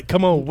kids. Like,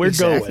 come on, we're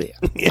going.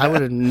 I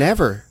would have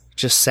never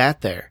just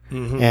sat there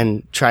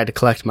and tried to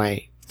collect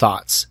my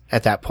thoughts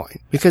at that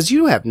point, because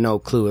you have no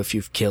clue if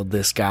you've killed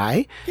this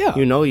guy. Yeah.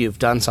 You've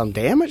done some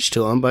damage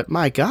to him, but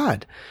my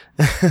God,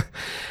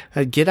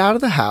 get out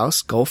of the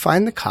house, go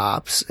find the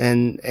cops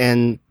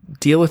and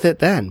deal with it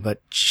then.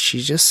 But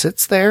she just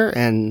sits there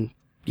and,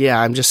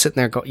 I'm just sitting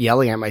there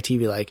yelling at my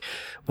TV like,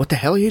 what the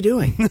hell are you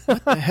doing?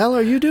 What the hell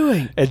are you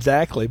doing?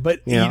 Exactly.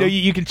 But,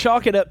 you can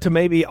chalk it up to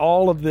maybe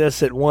all of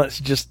this at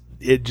once.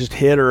 It just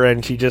hit her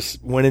and she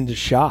just went into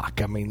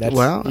shock. I mean, that's...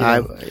 Well,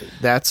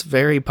 that's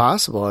very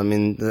possible. I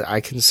mean,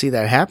 I can see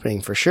that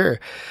happening for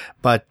sure.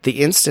 But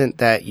the instant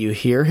that you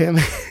hear him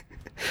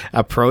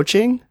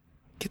approaching,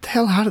 get the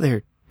hell out of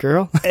there.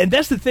 girl. And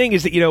that's the thing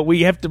is that,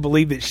 we have to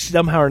believe that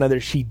somehow or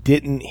another she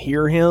didn't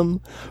hear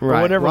him or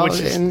whatever, well, which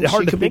is and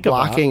hard she to could think be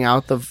blocking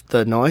about. out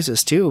the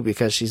noises too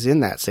because she's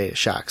in that state of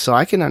shock. So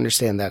I can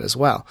understand that as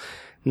well,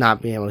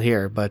 not being able to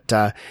hear. But,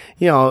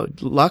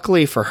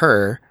 luckily for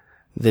her,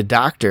 the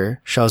doctor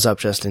shows up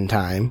just in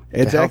time.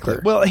 Exactly.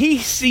 Well, he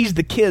sees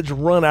the kids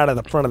run out of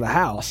the front of the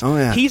house. Oh,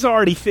 yeah. He's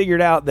already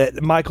figured out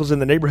that Michael's in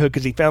the neighborhood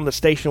because he found the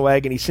station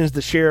wagon. He sends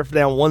the sheriff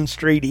down one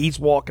street. He's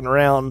walking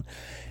around.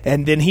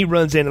 And then he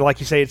runs in, and like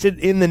you say, it's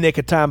in the nick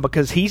of time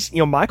because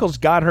Michael's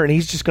got her, and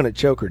he's just going to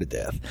choke her to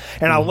death.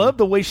 And I love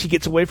the way she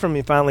gets away from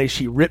him finally as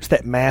she rips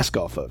that mask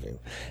off of him.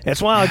 And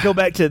that's why I go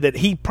back to that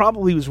he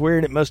probably was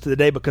wearing it most of the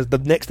day because the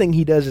next thing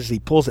he does is he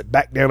pulls it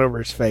back down over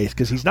his face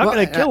because he's not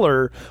going to kill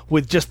her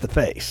with just the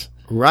face.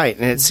 Right,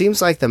 and it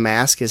seems like the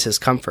mask is his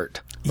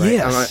comfort. Right?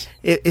 Yes.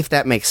 If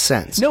that makes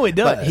sense. No, it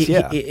does,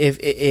 But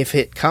if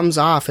it comes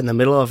off in the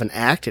middle of an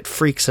act, it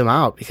freaks him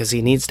out because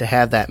he needs to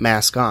have that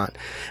mask on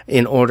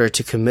in order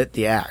to commit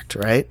the act,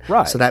 right?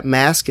 Right. So that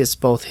mask is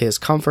both his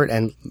comfort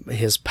and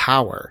his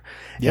power.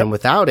 Yep. And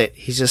without it,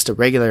 he's just a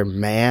regular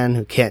man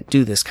who can't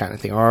do this kind of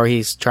thing, or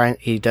he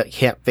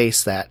can't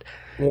face that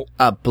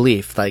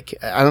belief. Like,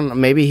 I don't know,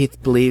 maybe he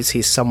believes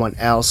he's someone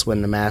else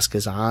when the mask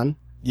is on.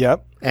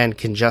 Yep. And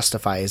can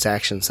justify his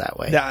actions that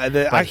way.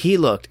 But he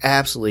looked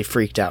absolutely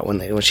freaked out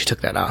when she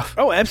took that off.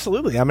 Oh,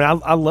 absolutely. I mean,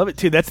 I love it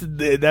too.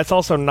 That's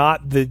also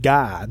not the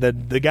guy.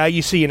 The guy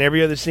you see in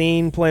every other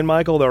scene playing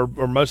Michael, or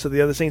most of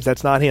the other scenes.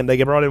 That's not him.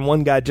 They brought in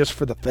one guy just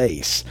for the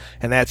face,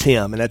 and that's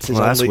him. And that's his.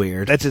 That's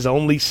weird. That's his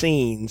only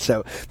scene.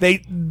 So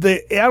I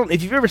don't.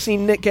 If you've ever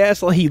seen Nick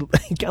Castle, he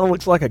kind of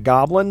looks like a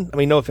goblin. I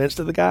mean, no offense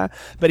to the guy,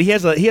 but he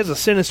has a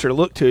sinister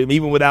look to him,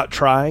 even without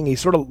trying. He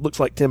sort of looks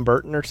like Tim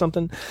Burton or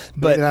something.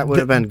 But maybe that would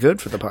have been good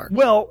for the part.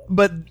 Well,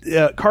 but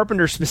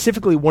Carpenter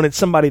specifically wanted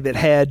somebody that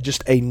had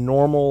just a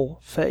normal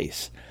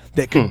face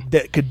that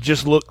could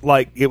just look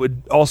like it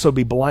would also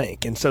be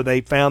blank, and so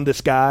they found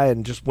this guy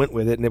and just went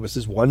with it, and it was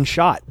this one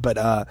shot. But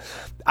I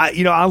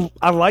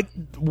like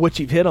what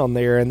you've hit on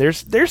there, and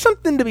there's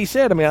something to be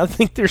said. I mean, I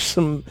think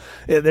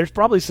there's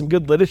probably some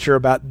good literature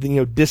about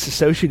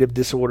dissociative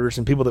disorders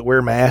and people that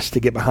wear masks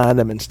to get behind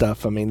them and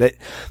stuff. I mean, that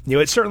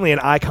it's certainly an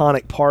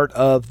iconic part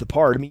of the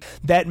part. I mean,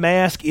 that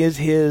mask is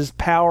his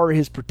power,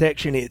 his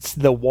protection. It's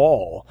the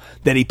wall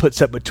that he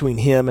puts up between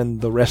him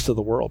and the rest of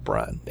the world,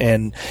 Brian.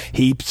 And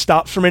he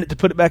stops for a minute to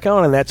put it back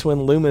on, and that's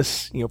when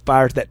Loomis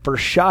fires that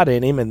first shot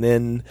at him and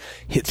then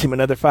hits him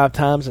another 5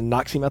 times and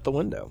knocks him out the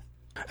window.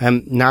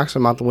 And knocks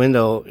him out the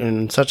window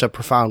in such a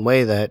profound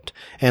way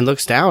and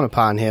looks down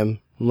upon him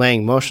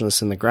laying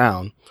motionless in the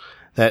ground,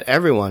 that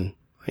everyone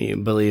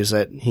believes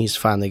that he's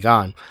finally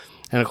gone.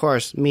 And of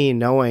course, me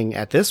knowing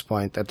at this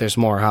point that there's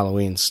more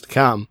Halloweens to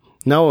come,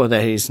 know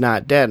that he's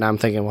not dead, and I'm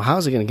thinking, well,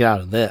 how's he going to get out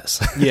of this?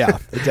 Yeah,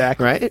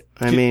 exactly. Right?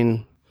 I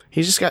mean,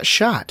 he just got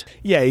shot.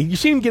 Yeah, you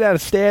see him get out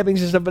of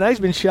stabbings and stuff, but now he's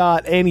been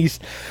shot, and he's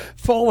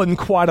fallen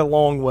quite a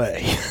long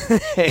way.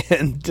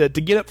 And to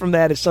get up from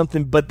that is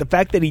something, but the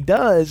fact that he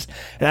does,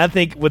 and I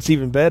think what's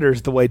even better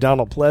is the way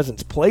Donald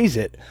Pleasance plays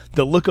it,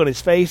 the look on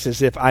his face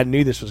as if I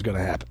knew this was going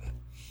to happen.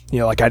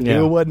 Like I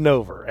knew it wasn't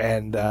over,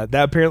 and that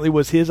apparently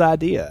was his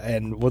idea,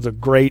 and was a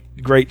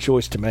great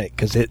choice to make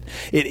because it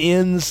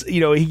ends.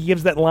 He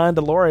gives that line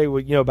to Laurie,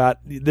 about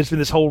there's been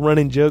this whole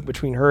running joke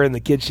between her and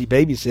the kid she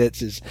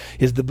babysits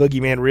is the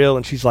boogeyman real,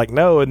 and she's like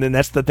no, and then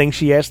that's the thing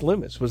she asked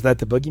Loomis, was that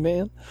the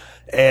boogeyman?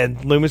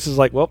 And Loomis is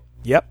like, well,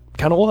 yep,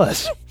 kind of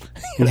was.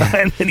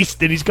 And then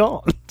he's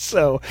gone.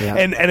 So,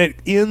 and it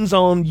ends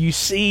on, you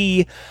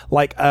see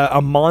like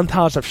a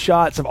montage of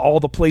shots of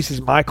all the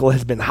places Michael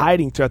has been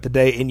hiding throughout the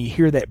day, and you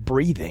hear that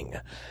breathing,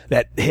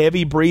 that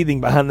heavy breathing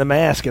behind the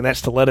mask, and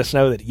that's to let us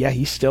know that,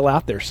 he's still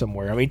out there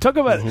somewhere. I mean, talk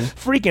about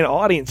freaking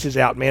audiences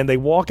out, man. They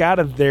walk out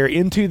of there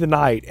into the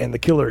night, and the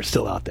killer is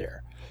still out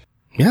there.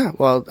 Yeah,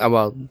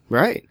 well,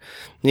 right.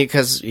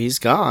 Because he's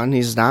gone.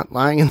 He's not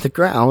lying in the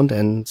ground,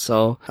 and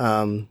so,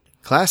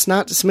 class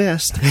not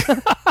dismissed.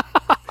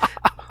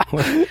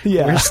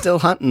 We're still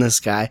hunting this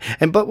guy.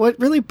 But what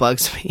really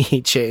bugs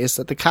me, Jay, is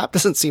that the cop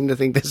doesn't seem to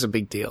think this is a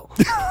big deal.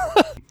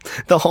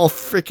 The whole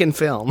freaking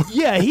film.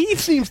 Yeah, he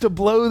seems to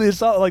blow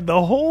this up like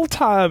the whole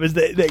time. Is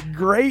that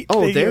great?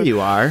 Oh, thing there of,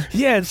 you are.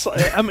 Yeah,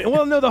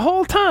 the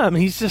whole time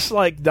he's just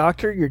like,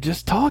 Doctor, you're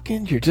just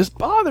talking, you're just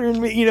bothering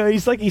me.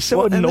 He's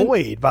so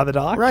annoyed by the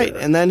doctor. Right,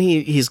 and then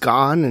he's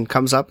gone and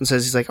comes up and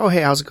says, he's like, oh,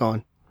 hey, how's it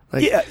going?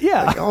 Like,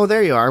 yeah. Like, oh,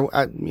 there you are.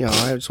 I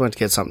just went to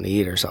get something to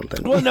eat or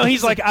something. Well, no,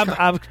 he's like,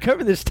 I've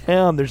covered this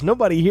town. There's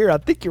nobody here. I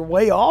think you're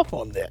way off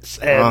on this.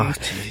 And,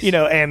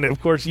 and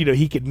of course,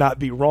 he could not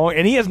be wrong.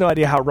 And he has no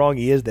idea how wrong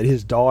he is that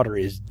his daughter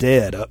is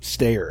dead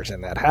upstairs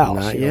in that house.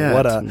 Not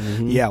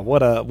yet.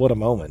 What a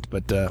moment.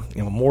 But,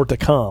 more to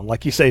come.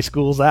 Like you say,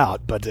 school's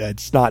out, but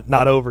it's not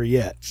over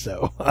yet.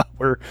 So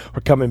we're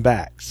coming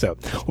back. So,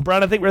 well,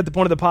 Brian, I think we're at the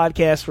point of the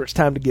podcast where it's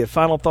time to give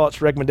final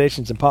thoughts,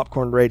 recommendations, and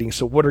popcorn ratings.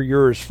 So what are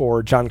yours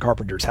for John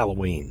Carpenter's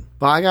Halloween?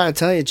 Well, I gotta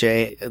tell you,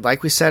 Jay,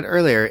 like we said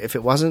earlier, if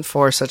it wasn't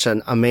for such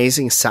an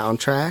amazing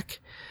soundtrack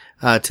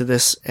to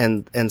this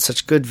and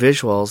such good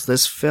visuals,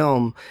 this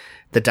film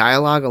the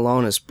dialogue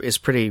alone is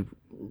pretty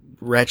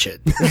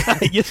wretched.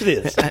 Yes, it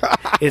is.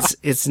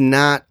 It's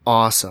not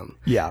awesome.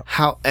 Yeah.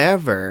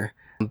 However,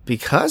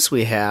 because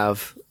we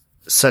have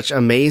such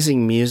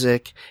amazing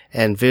music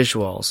and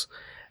visuals,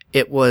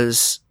 I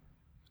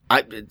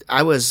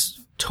was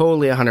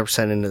totally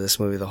 100% into this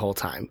movie the whole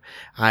time.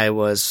 I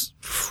was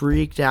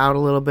freaked out a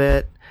little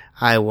bit.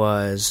 I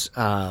was,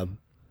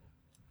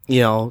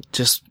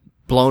 just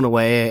blown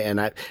away. And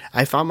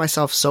I found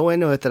myself so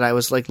into it that I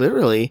was like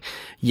literally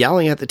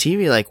yelling at the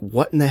TV, like,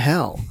 what in the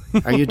hell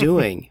are you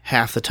doing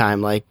half the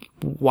time? Like,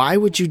 why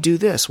would you do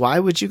this? Why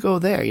would you go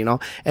there?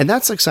 And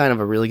that's a sign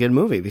of a really good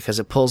movie because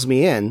it pulls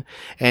me in.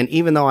 And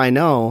even though I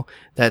know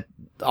that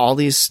all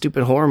these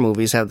stupid horror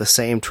movies have the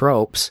same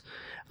tropes,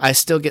 I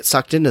still get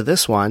sucked into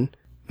this one.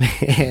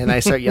 And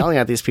I start yelling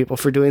at these people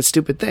for doing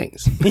stupid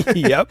things.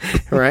 Yep.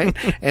 Right.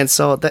 And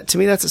so that, to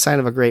me, that's a sign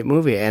of a great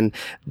movie. And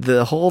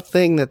the whole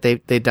thing that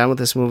they've done with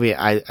this movie,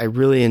 I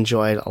really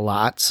enjoyed a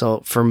lot.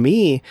 So for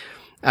me,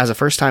 as a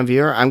first time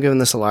viewer, I'm giving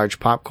this a large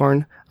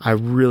popcorn. I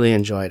really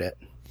enjoyed it.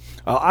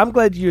 I'm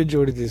glad you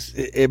enjoyed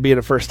it being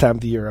a first time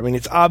viewer. I mean,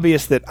 it's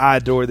obvious that I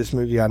adore this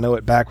movie. I know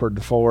it backward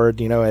and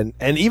forward,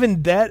 and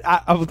even that,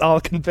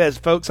 I'll confess,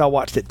 folks, I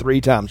watched it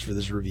 3 times for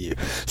this review.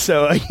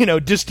 So,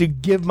 just to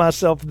give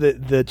myself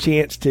the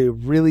chance to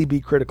really be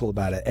critical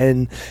about it.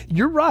 And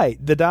you're right.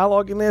 The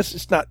dialogue in this,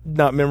 it's not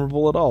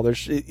memorable at all.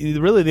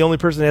 Really the only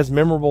person that has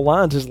memorable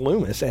lines is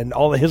Loomis, and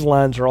all of his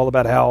lines are all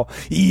about how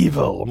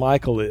evil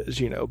Michael is,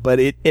 but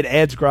it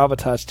adds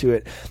gravitas to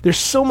it. There's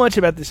so much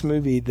about this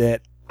movie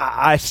that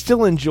I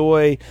still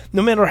enjoy.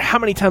 No matter how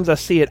many times I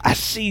see it, I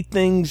see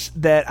things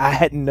that I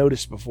hadn't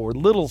noticed before,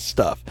 little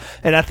stuff.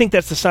 And I think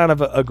that's the sign of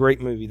a great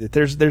movie, that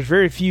there's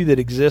very few that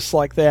exist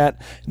like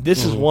that.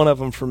 This is one of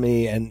them for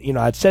me. And,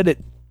 I'd said it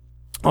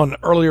on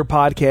earlier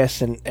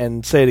podcasts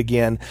and say it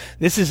again.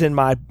 This is in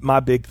my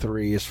big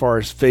 3 as far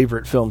as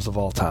favorite films of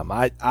all time.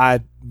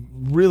 I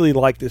really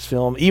like this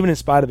film, even in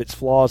spite of its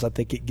flaws. I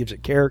think it gives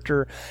it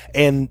character,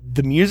 and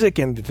the music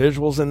and the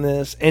visuals in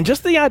this, and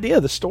just the idea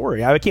of the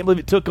story. I can't believe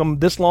it took them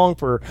this long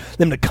for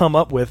them to come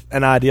up with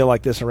an idea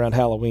like this around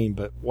Halloween.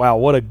 But wow,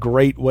 what a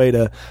great way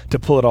to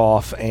pull it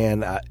off.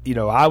 And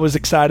I was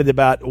excited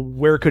about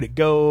where could it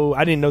go.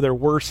 I didn't know there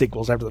were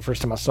sequels after the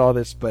first time I saw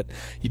this, but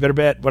you better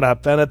bet when I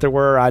found out there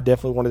were, I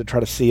definitely wanted to try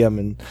to see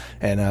them,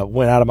 and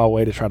went out of my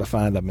way to try to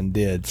find them and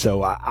did.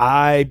 So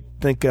I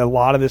think a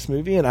lot of this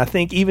movie, and I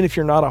think even if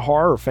you're not a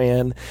horror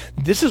fan,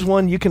 this is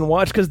one you can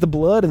watch because the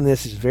blood in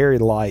this is very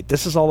light.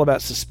 This is all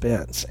about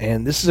suspense,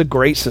 and this is a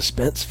great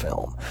suspense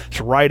film.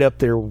 It's right up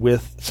there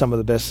with some of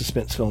the best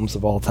suspense films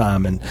of all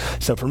time, and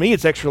so for me,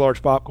 it's extra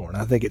large popcorn.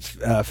 I think it's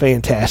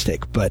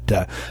fantastic, but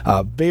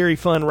a very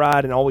fun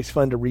ride, and always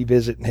fun to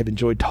revisit, and have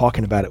enjoyed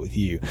talking about it with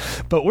you.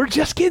 But we're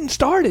just getting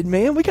started,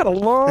 man. We got a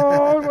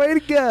long way to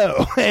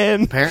go,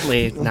 and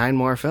apparently 9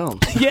 more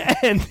films. Yeah,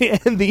 and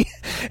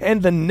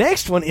the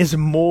next one is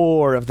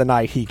more of The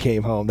Night He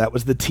Came Home. That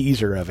was the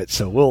teaser of it,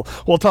 so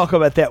we'll talk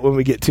about that when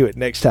we get to it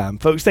next time.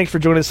 Folks, thanks for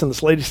joining us on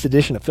this latest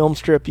edition of Film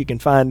Strip. You can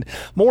find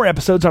more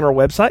episodes on our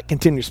website,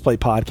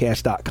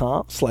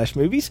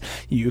 continuousplaypodcast.com/movies.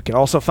 You can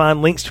also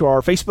find links to our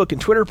Facebook and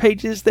Twitter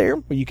pages there,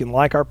 where you can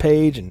like our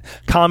page and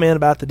comment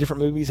about the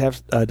different movies,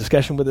 have a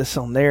discussion with us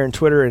on there and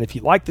Twitter. And if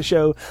you like the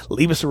show,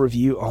 leave us a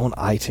review on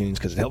iTunes,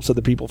 because it helps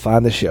other people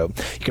find the show.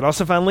 You can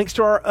also find links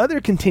to our other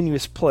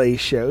Continuous Play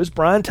shows.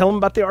 Brian, tell them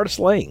about The Art of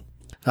Slaying.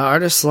 The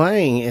Art of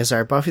Slaying is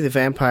our Buffy the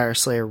Vampire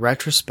Slayer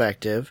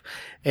retrospective.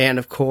 And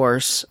of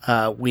course,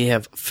 we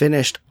have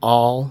finished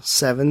all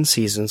 7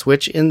 seasons,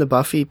 which in the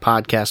Buffy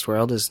podcast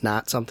world is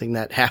not something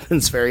that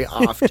happens very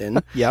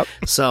often. Yep.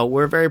 So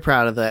we're very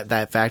proud of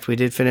that fact. We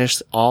did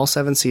finish all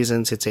 7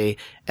 seasons. It's a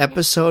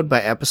episode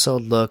by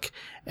episode look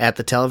at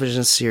the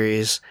television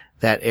series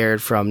that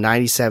aired from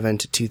 97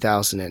 to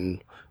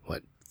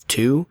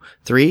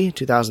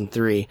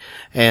 2003.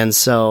 And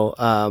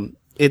so,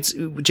 it's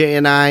Jay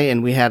and I,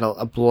 and we had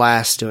a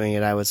blast doing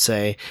it, I would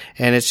say.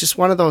 And it's just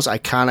one of those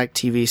iconic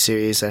TV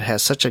series that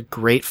has such a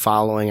great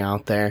following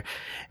out there.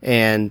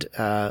 And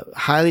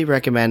highly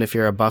recommend if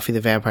you're a Buffy the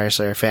Vampire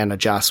Slayer fan, a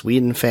Joss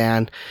Whedon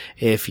fan,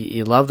 if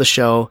you love the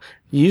show,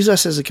 use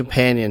us as a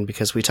companion,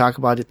 because we talk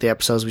about the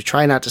episodes. We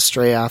try not to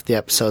stray off the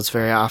episodes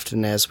very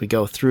often as we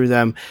go through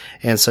them.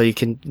 And so you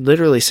can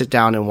literally sit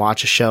down and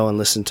watch a show and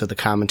listen to the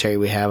commentary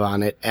we have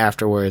on it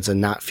afterwards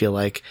and not feel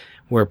like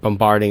we're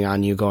bombarding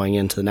on you going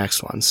into the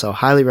next one. So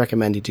highly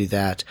recommend you do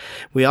that.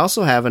 We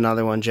also have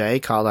another one, Jay,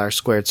 called our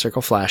Squared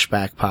Circle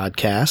Flashback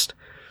podcast.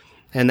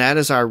 And that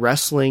is our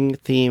wrestling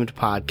themed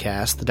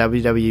podcast. The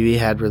WWE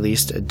had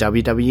released a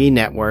WWE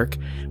Network,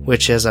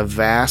 which has a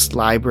vast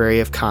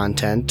library of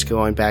content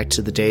going back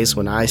to the days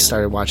when I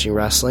started watching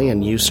wrestling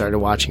and you started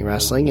watching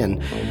wrestling.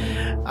 And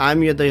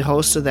I'm the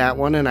host of that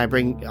one, and I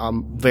bring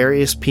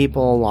various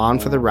people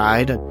along for the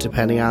ride,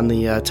 depending on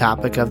the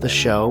topic of the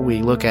show.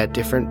 We look at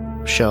different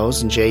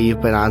shows, and Jay, you've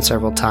been on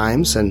several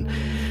times, and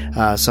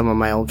Some of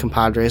my old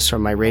compadres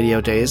from my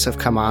radio days have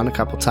come on a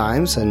couple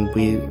times, and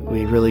we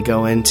really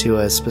go into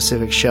a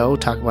specific show,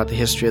 talk about the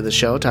history of the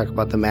show, talk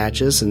about the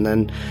matches, and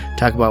then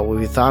talk about what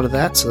we thought of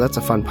that. So that's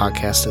a fun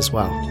podcast as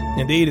well.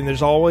 Indeed, and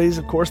there's always,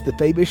 of course, the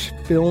Fabish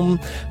Film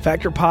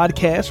Factor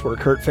podcast, where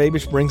Kurt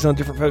Fabish brings on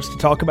different folks to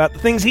talk about the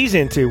things he's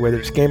into, whether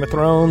it's Game of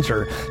Thrones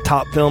or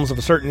top films of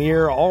a certain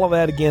year. All of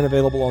that, again,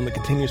 available on the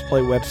Continuous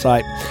Play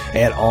website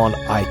and on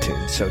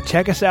iTunes. So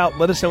check us out.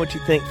 Let us know what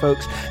you think,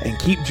 folks, and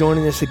keep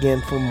joining us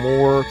again for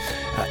more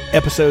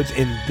episodes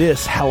in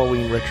this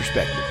Halloween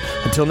retrospective.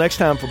 Until next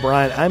time, for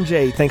Brian, I'm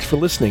Jay. Thanks for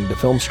listening to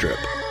Film Strip.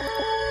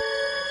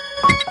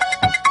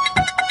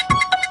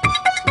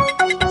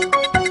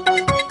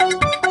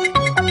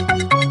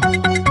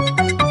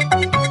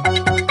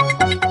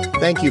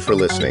 Thank you for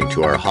listening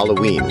to our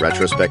Halloween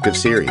retrospective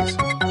series.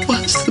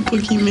 What's the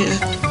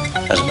boogeyman?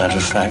 As a matter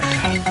of fact,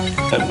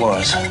 it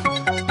was.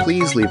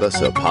 Please leave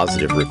us a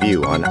positive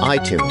review on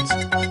iTunes,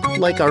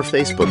 like our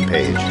Facebook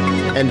page,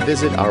 and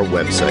visit our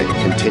website,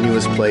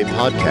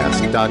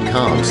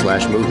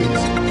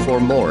 continuousplaypodcast.com/movies, for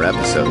more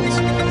episodes.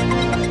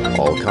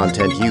 All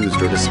content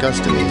used or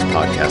discussed in these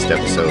podcast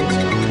episodes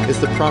is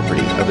the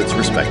property of its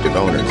respective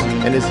owners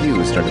and is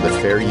used under the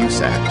Fair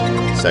Use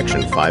Act,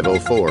 Section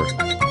 504,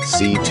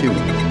 C2,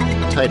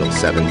 Title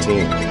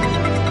 17.